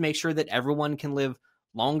seeks to make sure that everyone can live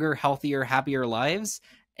longer, healthier, happier lives.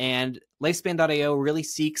 And Lifespan.io really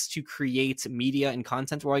seeks to create media and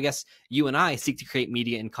content, or I guess you and I seek to create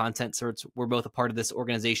media and content, so we're both a part of this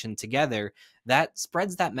organization together, that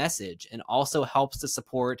spreads that message and also helps to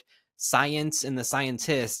support science and the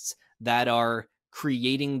scientists that are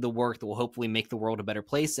creating the work that will hopefully make the world a better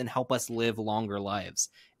place and help us live longer lives.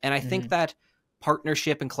 And I think Hmm. that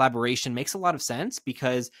partnership and collaboration makes a lot of sense,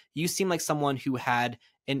 because you seem like someone who had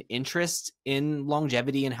an interest in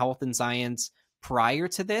longevity and health and science prior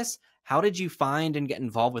to this. How did you find and get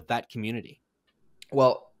involved with that community?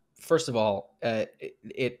 Well, first of all,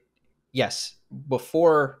 yes,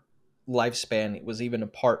 before Lifespan, it was even a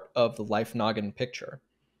part of the Life Noggin picture.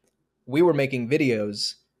 We were making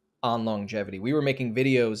videos on longevity. We were making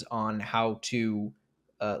videos on how to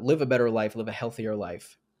live a better life, live a healthier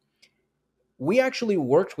life. We actually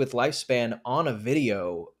worked with Lifespan on a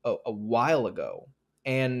video a while ago,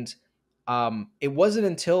 and it wasn't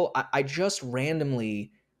until I just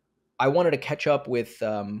randomly I wanted to catch up with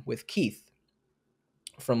Keith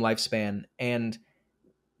from Lifespan, and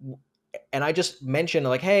I just mentioned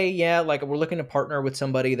like, hey, yeah, like we're looking to partner with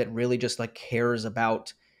somebody that really just like cares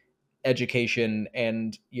about education,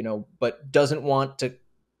 and but doesn't want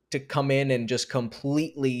to come in and just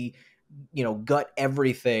completely gut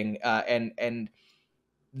everything. And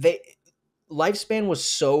they Lifespan was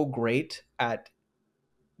so great at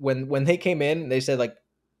when they came in, they said like,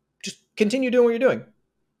 just continue doing what you're doing,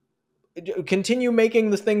 continue making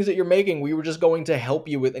the things that you're making. We were just going to help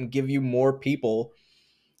you with and give you more people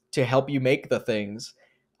to help you make the things.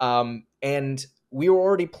 And we were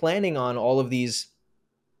already planning on all of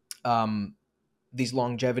um, these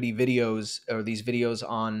longevity videos, or these videos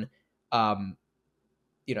on um,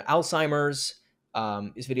 Alzheimer's,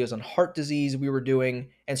 these videos on heart disease we were doing.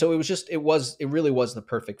 And so it really was the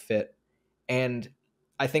perfect fit. And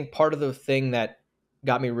I think part of the thing that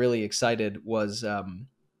got me really excited was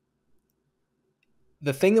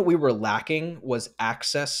the thing that we were lacking was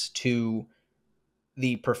access to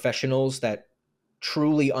the professionals that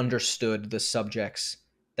truly understood the subjects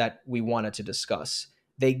that we wanted to discuss.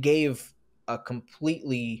 They gave a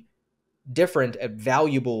completely different and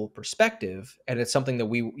valuable perspective, and it's something that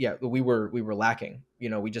we were lacking. We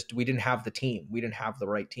didn't have the team. We didn't have the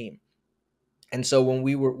right team. And so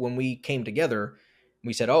when we came together,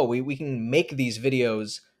 we said, oh, we can make these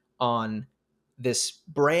videos on this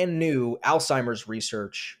brand new Alzheimer's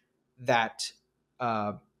research that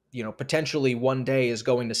potentially one day is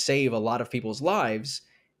going to save a lot of people's lives.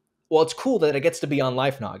 Well, it's cool that it gets to be on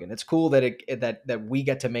Life Noggin. It's cool that that we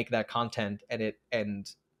get to make that content,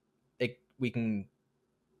 and we can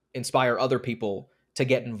inspire other people to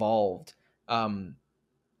get involved.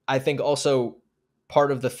 I think also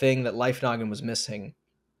part of the thing that Life Noggin was missing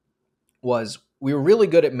was we were really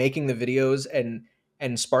good at making the videos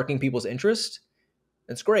and sparking people's interest.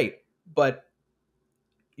 It's great, but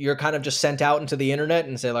you're kind of just sent out into the internet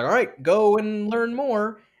and say like, all right, go and learn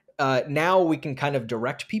more. Now we can kind of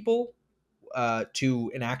direct people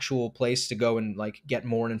to an actual place to go and like get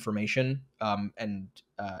more information, and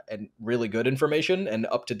really good information and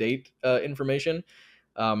up to date information.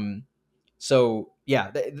 So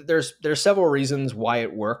yeah, there's several reasons why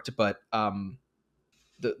it worked, but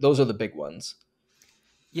those are the big ones.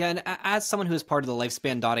 Yeah, and as someone who was part of the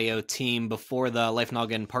Lifespan.io team before the Life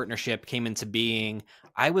Noggin partnership came into being,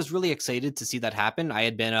 I was really excited to see that happen. I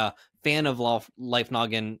had been a fan of Life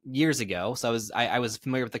Noggin years ago, so I was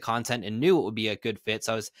familiar with the content and knew it would be a good fit.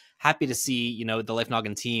 So I was happy to see the Life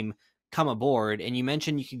Noggin team come aboard. And you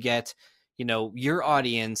mentioned you could get your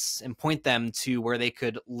audience and point them to where they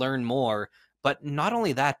could learn more. But not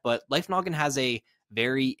only that, but Life Noggin has a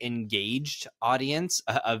very engaged audience,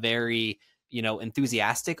 a very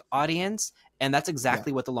enthusiastic audience. And that's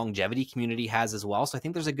exactly what the longevity community has as well. So I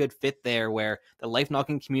think there's a good fit there where the Life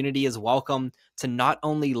Noggin community is welcome to not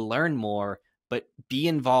only learn more, but be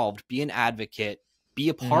involved, be an advocate, be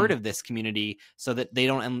a part of this community so that they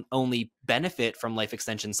don't only benefit from life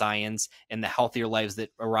extension science and the healthier lives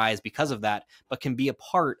that arise because of that, but can be a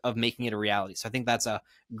part of making it a reality. So I think that's a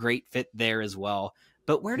great fit there as well.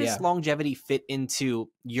 But where does longevity fit into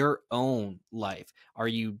your own life? Are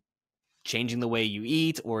you changing the way you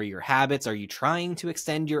eat or your habits? Are you trying to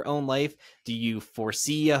extend your own life? Do you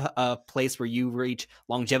foresee a place where you reach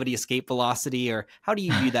longevity escape velocity, or how do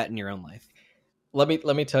you view that in your own life? Let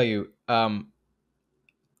me tell you,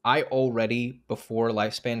 I already, before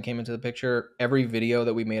Lifespan came into the picture, every video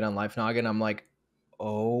that we made on Life Noggin, I'm like,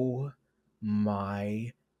 oh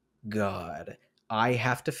my God, I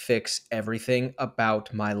have to fix everything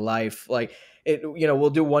about my life. Like we'll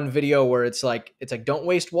do one video where it's like don't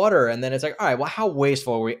waste water, and then it's like, all right, well, how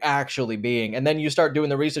wasteful are we actually being? And then you start doing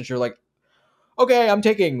the research, you're like, okay, I'm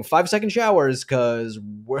taking 5-second showers because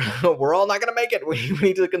we're all not gonna make it. We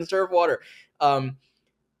need to conserve water.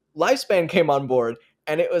 Lifespan came on board,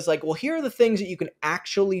 and it was like, well, here are the things that you can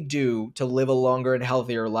actually do to live a longer and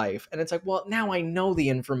healthier life. And it's like, well, now I know the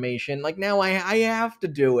information. Like now I have to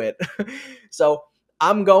do it. So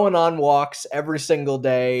I'm going on walks every single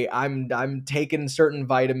day. I'm taking certain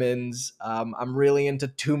vitamins. I'm really into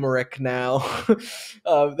turmeric now.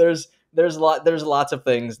 There's lots of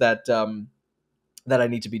things that that I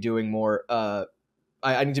need to be doing more.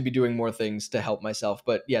 I need to be doing more things to help myself.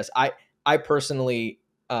 But yes, I personally,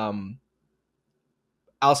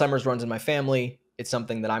 Alzheimer's runs in my family. It's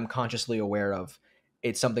something that I'm consciously aware of.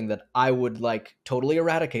 It's something that I would like totally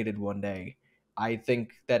eradicated one day. I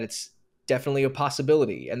think that it's definitely a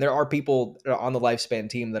possibility. And there are people on the Lifespan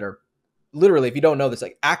team that are literally, if you don't know this,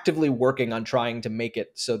 like actively working on trying to make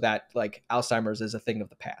it so that like Alzheimer's is a thing of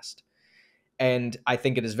the past. and I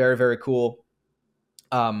think it is very, very cool.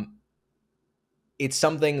 It's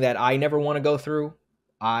something that I never want to go through.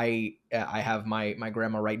 I have my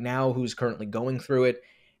grandma right now who's currently going through it,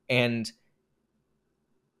 and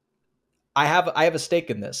I have a stake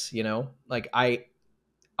in this. Like I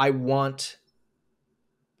want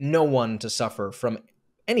no one to suffer from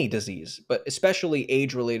any disease, but especially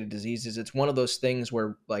age-related diseases. It's one of those things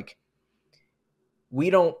where, like,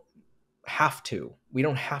 we don't we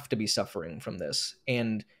don't have to be suffering from this,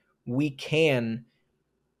 and we can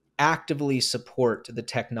actively support the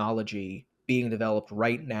technology being developed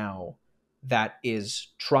right now that is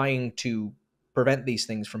trying to prevent these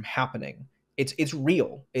things from happening. It's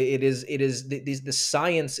real. It is the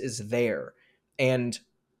science is there. And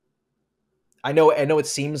I know it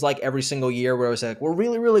seems like every single year where I was like, we're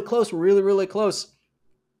really, really close, we're really, really close.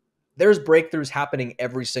 There's breakthroughs happening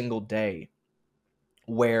every single day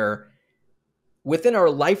where within our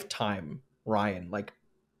lifetime, Ryan, like,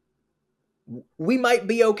 we might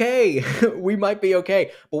be okay. We might be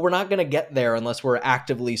okay, but we're not going to get there unless we're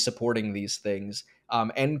actively supporting these things,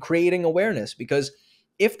 and creating awareness. Because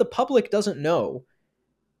if the public doesn't know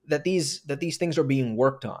that these things are being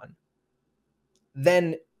worked on,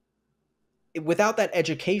 then without that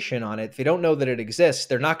education on it, if they don't know that it exists,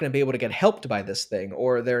 they're not going to be able to get helped by this thing,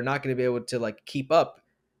 or they're not going to be able to, like, keep up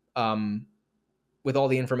with all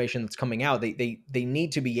the information that's coming out. They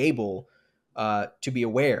need to be able to be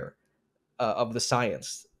aware of the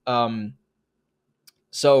science.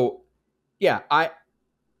 So yeah, I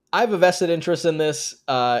have a vested interest in this.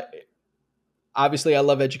 Obviously, I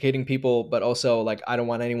love educating people, but also, like, I don't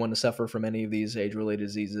want anyone to suffer from any of these age-related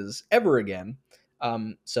diseases ever again.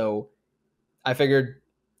 So I figured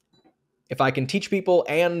if I can teach people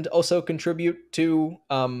and also contribute to,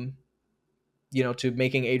 to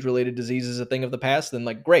making age-related diseases a thing of the past, then,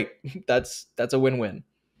 like, great. That's a win-win.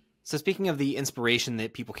 So speaking of the inspiration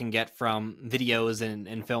that people can get from videos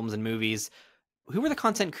and films and movies, who are the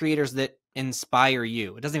content creators that inspire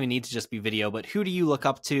you? It doesn't even need to just be video, but who do you look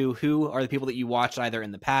up to? Who are the people that you watched either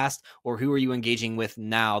in the past, or who are you engaging with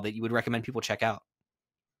now that you would recommend people check out?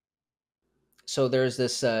 So there's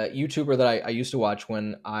this YouTuber that I used to watch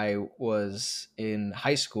when I was in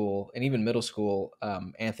high school and even middle school,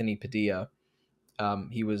 Anthony Padilla.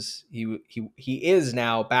 He is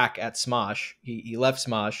now back at Smosh. He left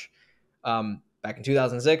Smosh back in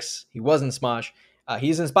 2006. He was in Smosh.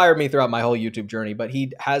 He's inspired me throughout my whole YouTube journey, but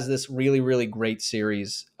he has this really, really great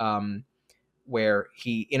series where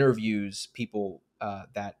he interviews people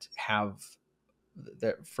that have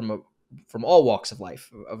from all walks of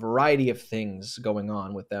life, a variety of things going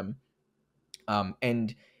on with them,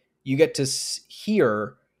 and you get to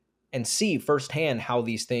hear and see firsthand how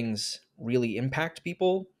these things really impact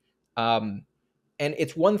people. And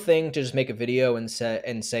it's one thing to just make a video and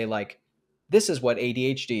say, like, this is what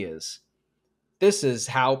ADHD is. This is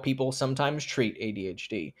how people sometimes treat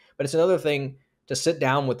ADHD. But it's another thing to sit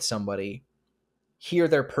down with somebody, hear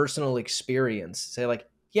their personal experience, say, like,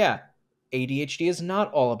 yeah, ADHD is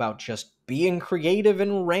not all about just being creative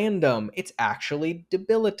and random. It's actually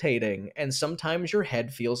debilitating. And sometimes your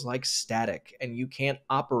head feels like static and you can't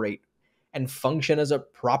operate and function as a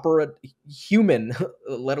proper human,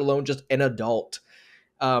 let alone just an adult.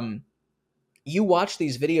 You watch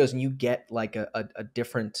these videos and you get, like, a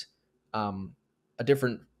different um, a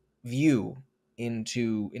different view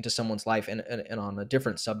into someone's life, and on a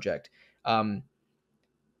different subject.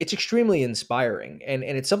 It's extremely inspiring, and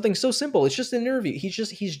it's something so simple. It's just an interview.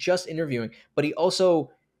 He's just interviewing, but he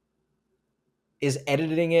also is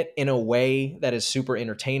editing it in a way that is super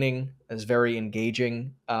entertaining, is very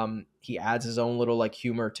engaging. He adds his own little, like,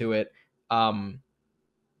 humor to it.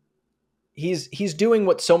 He's doing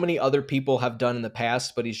what so many other people have done in the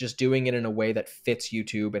past, but he's just doing it in a way that fits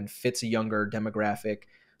YouTube and fits a younger demographic,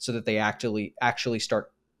 so that they actually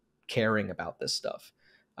start caring about this stuff.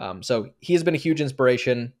 So he has been a huge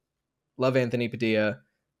inspiration. Love Anthony Padilla.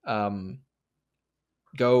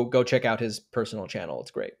 Go check out his personal channel. It's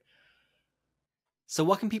great. So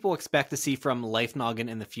what can people expect to see from Life Noggin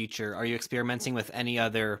in the future? Are you experimenting with any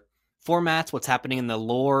other formats? What's happening in the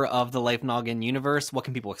lore of the Life Noggin universe? What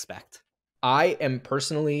can people expect? I am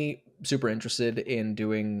personally super interested in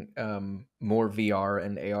doing more VR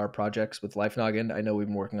and AR projects with Life Noggin. I know we've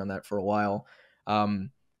been working on that for a while.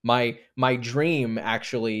 My dream,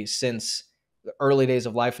 actually, since the early days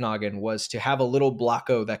of Life Noggin, was to have a little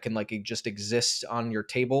blocko that can, like, just exist on your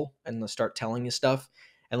table and start telling you stuff.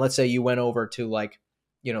 And let's say you went over to, like,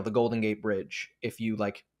 the Golden Gate Bridge. If you,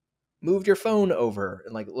 like, moved your phone over,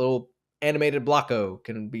 and, like, little animated blocko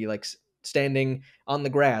can be, like, standing on the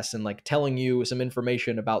grass and, like, telling you some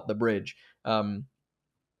information about the bridge.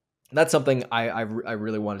 that's something I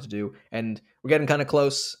really wanted to do, and we're getting kind of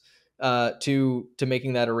close to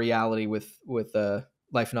making that a reality with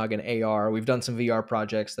Life Noggin AR. We've done some VR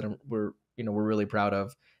projects that we're really proud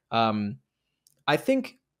of. I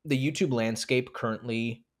think the YouTube landscape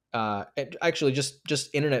currently, actually just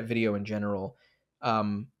internet video in general,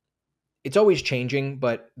 um, it's always changing,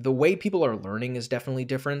 but the way people are learning is definitely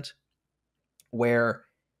different. Where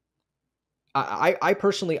I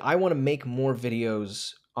personally I want to make more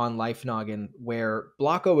videos on Life Noggin where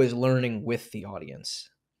Blocko is learning with the audience,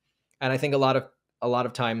 and I think a lot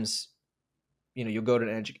of times, you'll go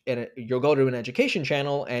to you'll go to an education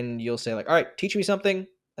channel and you'll say like, all right, teach me something,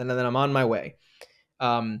 and then I'm on my way.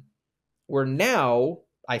 Um, where now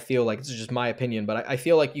I feel like, this is just my opinion, but I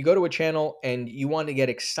feel like you go to a channel and you want to get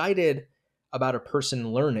excited about a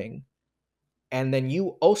person learning, and then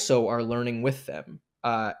you also are learning with them.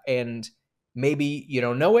 And maybe you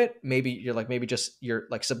don't know it. Maybe you're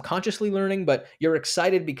like subconsciously learning, but you're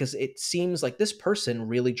excited because it seems like this person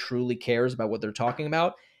really truly cares about what they're talking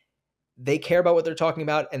about. They care about what they're talking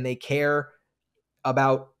about, and they care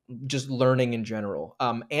about just learning in general.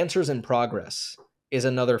 Answers in Progress is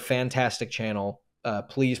another fantastic channel.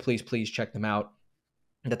 Please, please, please check them out.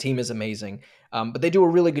 The team is amazing. But they do a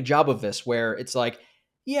really good job of this, where it's like,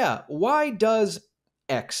 yeah, why does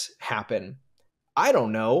X happen? I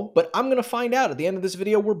don't know, but I'm going to find out at the end of this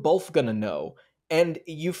video. We're both going to know. And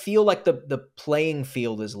you feel like the playing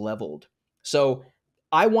field is leveled. So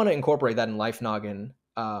I want to incorporate that in Life Noggin.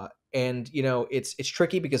 And, it's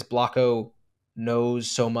tricky because Blocko knows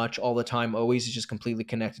so much all the time, always. Is just completely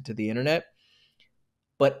connected to the internet.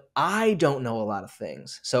 But I don't know a lot of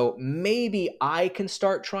things. So maybe I can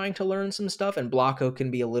start trying to learn some stuff, and Blocko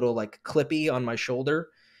can be a little like clippy on my shoulder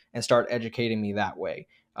and start educating me that way.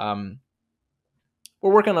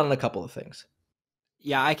 We're working on a couple of things.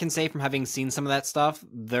 Yeah, I can say from having seen some of that stuff,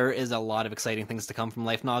 there is a lot of exciting things to come from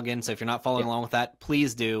Life Noggin. So if you're not following Yeah. along with that,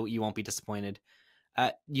 please do. You won't be disappointed.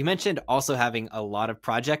 You mentioned also having a lot of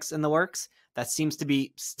projects in the works. That seems to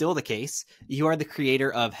be still the case. You are the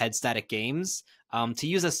creator of Head Static Games. To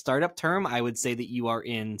use a startup term, I would say that you are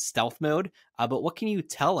in stealth mode. But what can you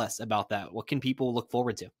tell us about that? What can people look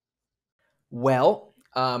forward to? Well,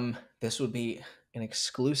 this would be an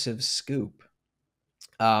exclusive scoop.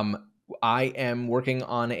 I am working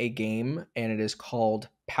on a game, and it is called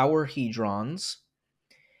Power Hedrons.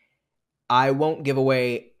 I won't give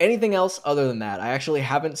away anything else other than that. I actually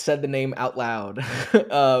haven't said the name out loud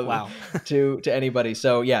Wow. to anybody.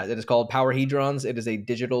 So yeah, it is called Power Hedrons. It is a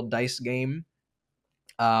digital dice game.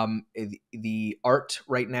 The art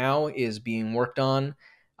right now is being worked on.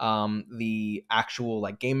 The actual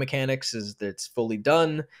like game mechanics it's fully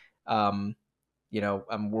done. We're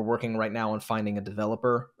working right now on finding a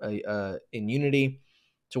developer in Unity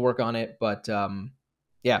to work on it. But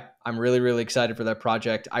yeah, I'm really, really excited for that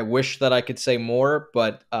project. I wish that I could say more,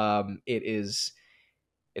 but it is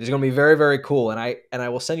going to be very, very cool. And I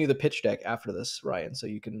will send you the pitch deck after this, Ryan, so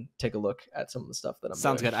you can take a look at some of the stuff that I'm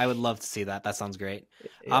Sounds doing. good. I would love to see that. That sounds great.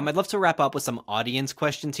 Yeah. I'd love to wrap up with some audience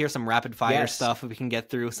questions here, some rapid fire Yes. stuff if we can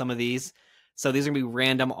get through some of these. So these are going to be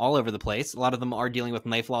random all over the place. A lot of them are dealing with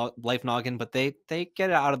Life Noggin, but they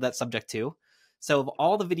get out of that subject too. So of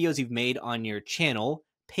all the videos you've made on your channel,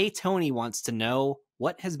 Pay Tony wants to know,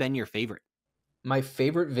 what has been your favorite? My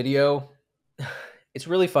favorite video, it's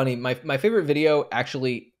really funny. My favorite video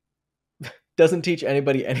actually doesn't teach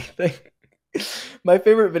anybody anything. My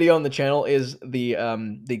favorite video on the channel is the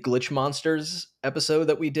glitch monsters episode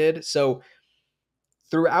that we did. So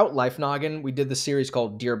throughout Life Noggin, we did the series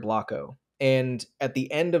called Dear Blocko. And at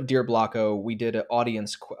the end of Dear Blocko, we did an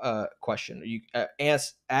audience question. You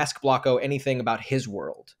ask Blocko anything about his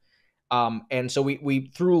world. And so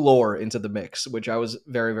we threw lore into the mix, which I was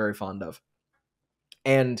very, very fond of.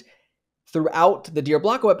 And throughout the Dear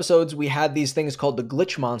Blocko episodes, we had these things called the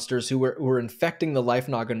glitch monsters who were infecting the Life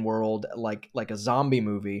Noggin world like a zombie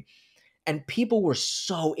movie. And people were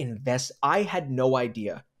so invested. I had no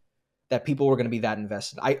idea that people were going to be that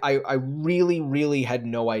invested. I really, really had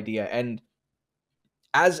no idea. And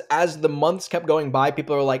as the months kept going by,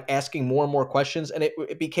 people are like asking more and more questions, and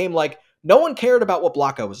it became like no one cared about what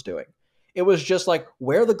Blocko was doing. It was just like,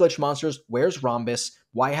 where are the glitch monsters? Where's Rhombus?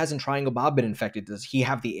 Why hasn't Triangle Bob been infected? Does he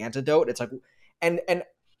have the antidote? It's like, and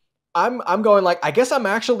I'm going like, I guess I'm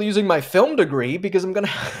actually using my film degree because I'm gonna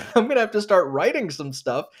I'm gonna have to start writing some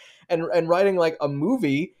stuff and writing like a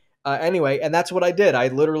movie. Anyway, and that's what I did. I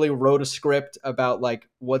literally wrote a script about like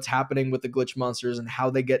what's happening with the glitch monsters and how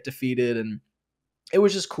they get defeated, and it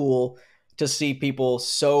was just cool to see people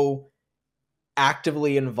so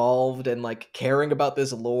actively involved and like caring about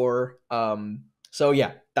this lore. So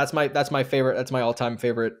yeah, that's my favorite. That's my all time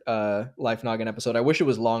favorite Life Noggin episode. I wish it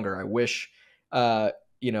was longer. I wish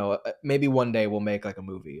maybe one day we'll make like a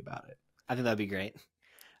movie about it. I think that'd be great.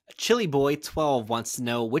 Chili Boy 12 wants to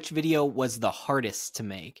know which video was the hardest to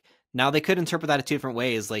make. Now, they could interpret that in two different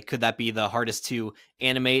ways. Like, could that be the hardest to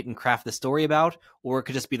animate and craft the story about, or it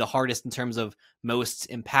could just be the hardest in terms of most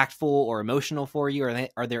impactful or emotional for you?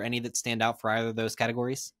 Are there any that stand out for either of those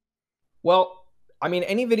categories? Well, I mean,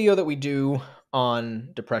 any video that we do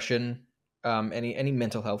on depression, any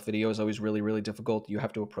mental health video is always really, really difficult. You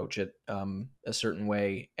have to approach it a certain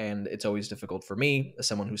way, and it's always difficult for me as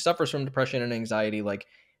someone who suffers from depression and anxiety. Like,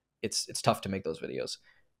 it's tough to make those videos.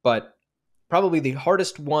 But probably the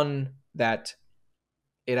hardest one that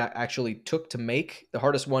it actually took to make, the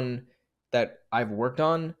hardest one that I've worked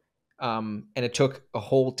on, and it took a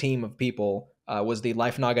whole team of people, was the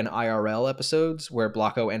Life Noggin IRL episodes where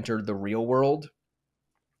Blocko entered the real world.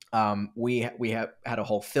 We had a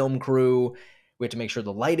whole film crew. We had to make sure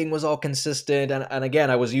the lighting was all consistent. And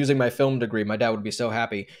again, I was using my film degree. My dad would be so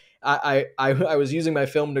happy. I was using my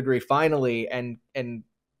film degree finally, and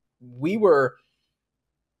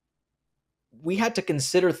we had to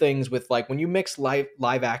consider things with, like, when you mix live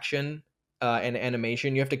action and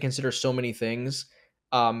animation, you have to consider so many things.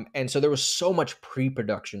 And so there was so much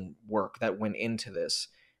pre-production work that went into this.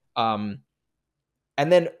 And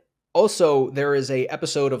then also there is a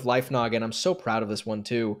episode of Life Noggin. I'm so proud of this one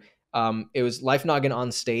too. It was Life Noggin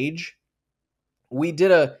on stage. We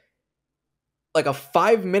did a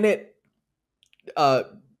 5-minute,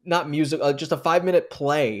 not music, just a 5-minute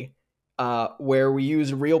play, where we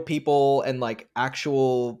use real people and like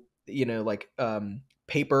actual,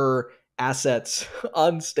 paper assets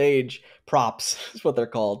on stage. Props is what they're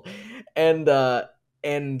called. And I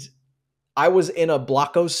was in a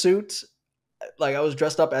Blocko suit. Like, I was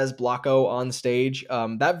dressed up as Blocko on stage.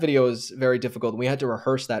 That video is very difficult. We had to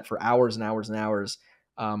rehearse that for hours and hours and hours.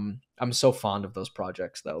 I'm so fond of those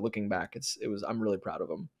projects though. Looking back, I'm really proud of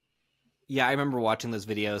them. Yeah, I remember watching those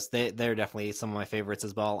videos. They're definitely some of my favorites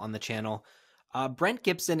as well on the channel. Brent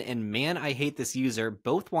Gibson and Man I Hate This User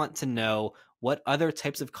both want to know what other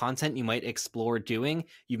types of content you might explore doing.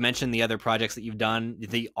 You've mentioned the other projects that you've done,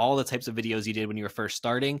 all the types of videos you did when you were first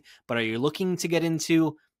starting, but are you looking to get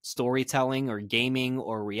into storytelling or gaming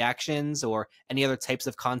or reactions or any other types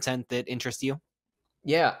of content that interest you?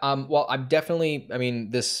 Yeah. Well, I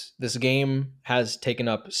mean, this game has taken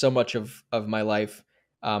up so much of my life.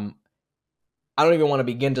 I don't even want to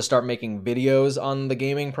begin to start making videos on the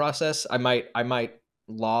gaming process. I might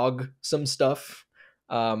log some stuff,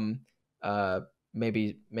 um,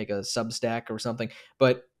 maybe make a Substack or something.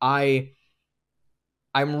 But I'm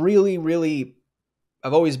really, really,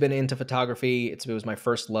 I've always been into photography. It was my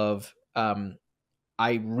first love.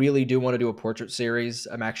 I really do want to do a portrait series.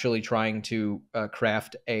 I'm actually trying to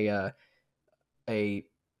craft a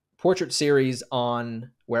portrait series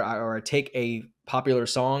on where I take a popular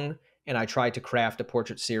song and I try to craft a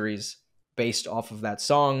portrait series based off of that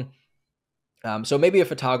song. So maybe a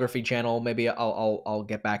photography channel. Maybe I'll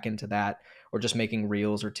get back into that, or just making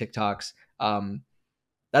reels or TikToks.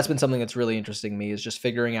 That's been something that's really interesting me, is just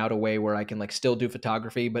figuring out a way where I can like still do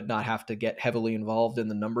photography but not have to get heavily involved in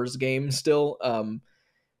the numbers game still.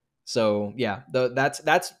 So yeah, that's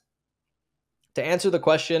to answer the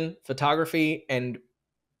question, photography, and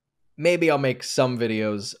maybe I'll make some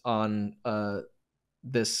videos on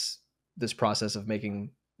this process of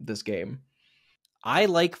making this game. I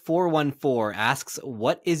like 414 asks,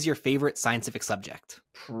 what is your favorite scientific subject?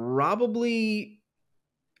 Probably,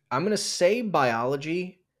 I'm gonna say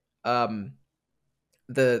biology. Um,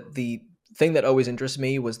 the thing that always interests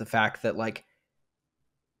me was the fact that, like,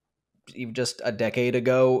 even just a decade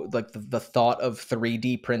ago, like the thought of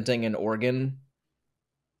 3D printing an organ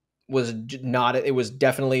was not. It was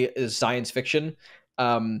definitely science fiction,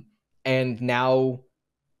 and now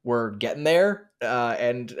we're getting there,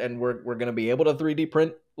 and we're gonna be able to 3D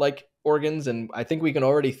print like organs, and I think we can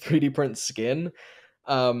already 3D print skin.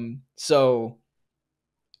 So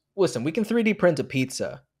listen, we can 3D print a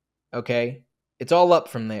pizza, okay? It's all up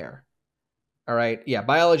from there. All right, yeah,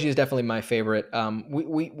 biology is definitely my favorite.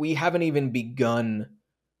 We haven't even begun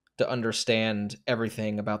to understand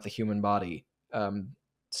everything about the human body,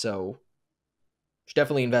 so should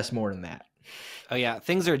definitely invest more in that. Oh yeah,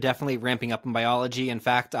 things are definitely ramping up in biology. In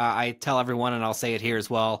fact, I tell everyone, and I'll say it here as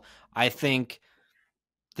well, I think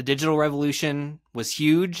the digital revolution was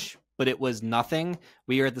huge, but it was nothing.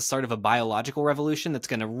 We are at the start of a biological revolution that's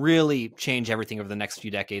going to really change everything over the next few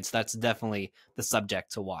decades. That's definitely the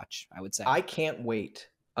subject to watch, I would say. I can't wait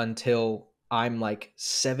until I'm like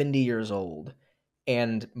 70 years old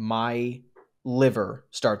and my liver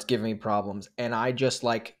starts giving me problems, and I just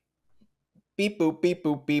like beep boop beep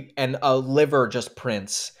boop beep, and a liver just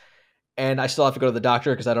prints, and I still have to go to the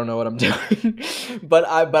doctor because I don't know what I'm doing. but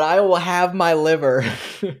I will have my liver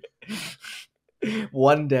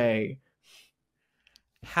one day.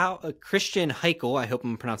 How Christian Heichel, I hope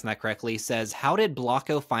I'm pronouncing that correctly, says, how did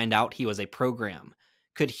Blocko find out he was a program?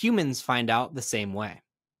 Could humans find out the same way?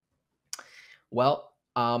 Well,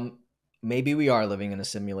 maybe we are living in a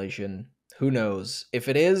simulation. Who knows? If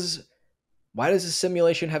it is, why does a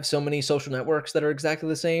simulation have so many social networks that are exactly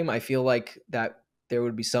the same? I feel like that there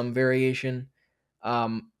would be some variation.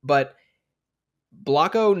 But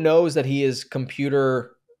Blocko knows that he is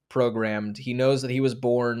computer programmed. He knows that he was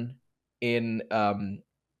born in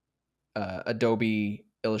Adobe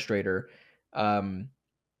Illustrator, and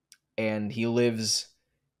he lives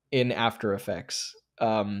in After Effects.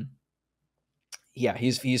 Yeah,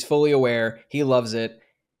 he's fully aware. He loves it.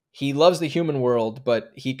 He loves the human world,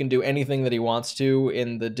 but he can do anything that he wants to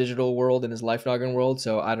in the digital world, in his Life Noggin world.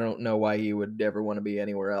 So I don't know why he would ever want to be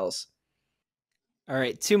anywhere else. All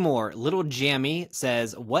right, two more. Little Jammy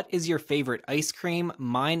says, what is your favorite ice cream?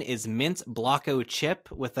 Mine is mint Blocko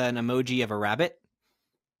chip with an emoji of a rabbit.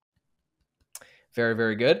 Very,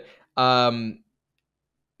 very good.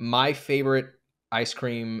 My favorite ice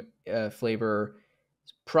cream flavor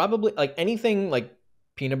is probably like anything like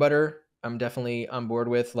peanut butter. I'm definitely on board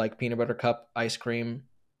with, like peanut butter cup ice cream.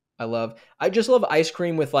 I just love ice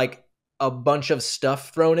cream with like a bunch of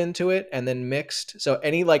stuff thrown into it and then mixed. So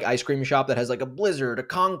any like ice cream shop that has like a blizzard, a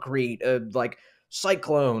concrete, a like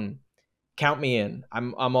cyclone, count me in.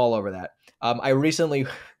 I'm all over that. I recently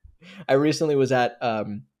was at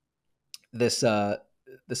this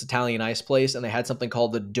Italian ice place, and they had something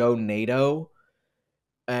called the Donado,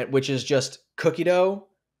 which is just cookie dough,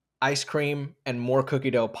 ice cream, and more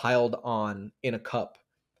cookie dough piled on in a cup.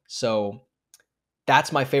 So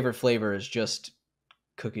that's my favorite flavor, is just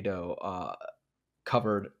cookie dough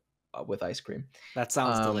covered with ice cream. That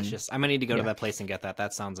sounds delicious. I'm going to need to go to that place and get that.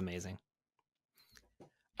 That sounds amazing.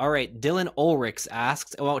 All right, Dylan Ulrichs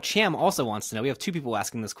asks, well, Cham also wants to know. We have two people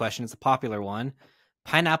asking this question. It's a popular one.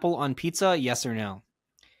 Pineapple on pizza, yes or no?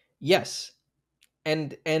 Yes.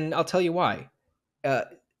 And I'll tell you why.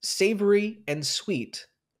 Savory and sweet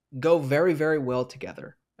go very, very well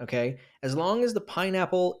together, okay? As long as the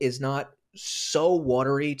pineapple is not so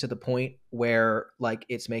watery to the point where like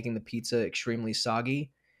it's making the pizza extremely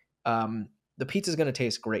soggy, the pizza's going to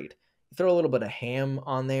taste great. You throw a little bit of ham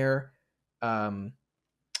on there. I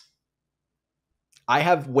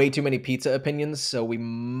have way too many pizza opinions, so we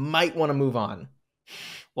might want to move on.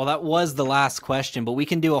 Well, that was the last question, but we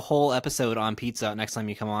can do a whole episode on pizza next time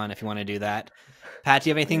you come on if you want to do that. Pat, do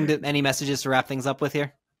you have any messages to wrap things up with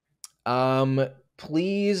here?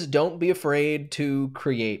 Please don't be afraid to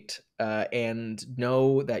create, and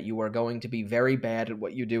know that you are going to be very bad at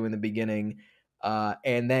what you do in the beginning.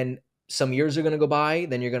 And then some years are going to go by,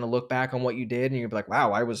 then you're going to look back on what you did and you're like,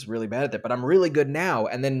 wow, I was really bad at that, but I'm really good now.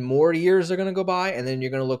 And then more years are going to go by, and then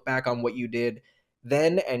you're going to look back on what you did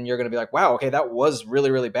then, and you're going to be like, wow, okay, that was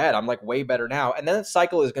really, really bad. I'm like way better now. And then that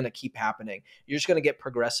cycle is going to keep happening. You're just going to get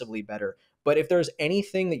progressively better. But if there's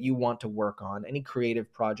anything that you want to work on, any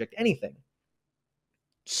creative project, anything,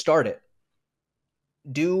 start it.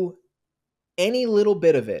 Do any little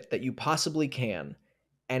bit of it that you possibly can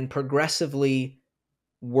and progressively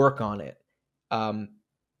work on it.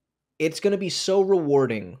 It's going to be so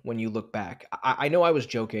rewarding when you look back. I know I was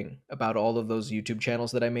joking about all of those YouTube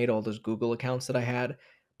channels that I made, all those Google accounts that I had,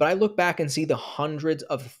 but I look back and see the hundreds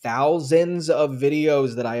of thousands of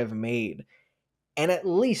videos that I have made, and at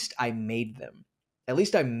least I made them. At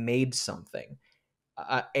least I made something.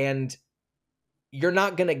 And you're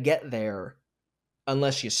not going to get there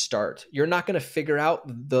unless you start. You're not going to figure out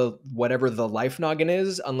whatever the Life Noggin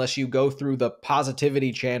is unless you go through the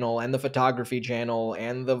positivity channel and the photography channel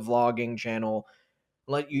and the vlogging channel.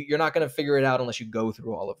 You're not going to figure it out unless you go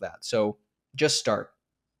through all of that. So just start.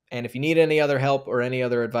 And if you need any other help or any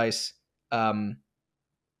other advice, you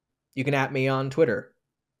can @ me on Twitter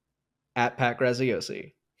 @ Pat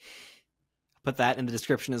Graziosi. Put that in the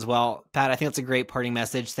description as well. Pat, I think that's a great parting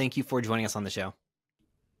message. Thank you for joining us on the show.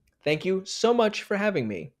 Thank you so much for having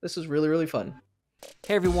me. This was really, really fun.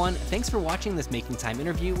 Hey everyone, thanks for watching this Making Time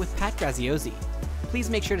interview with Pat Graziosi.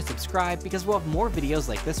 Please make sure to subscribe because we'll have more videos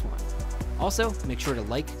like this one. Also, make sure to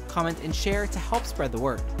like, comment, and share to help spread the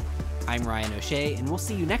word. I'm Ryan O'Shea, and we'll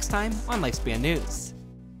see you next time on Lifespan News.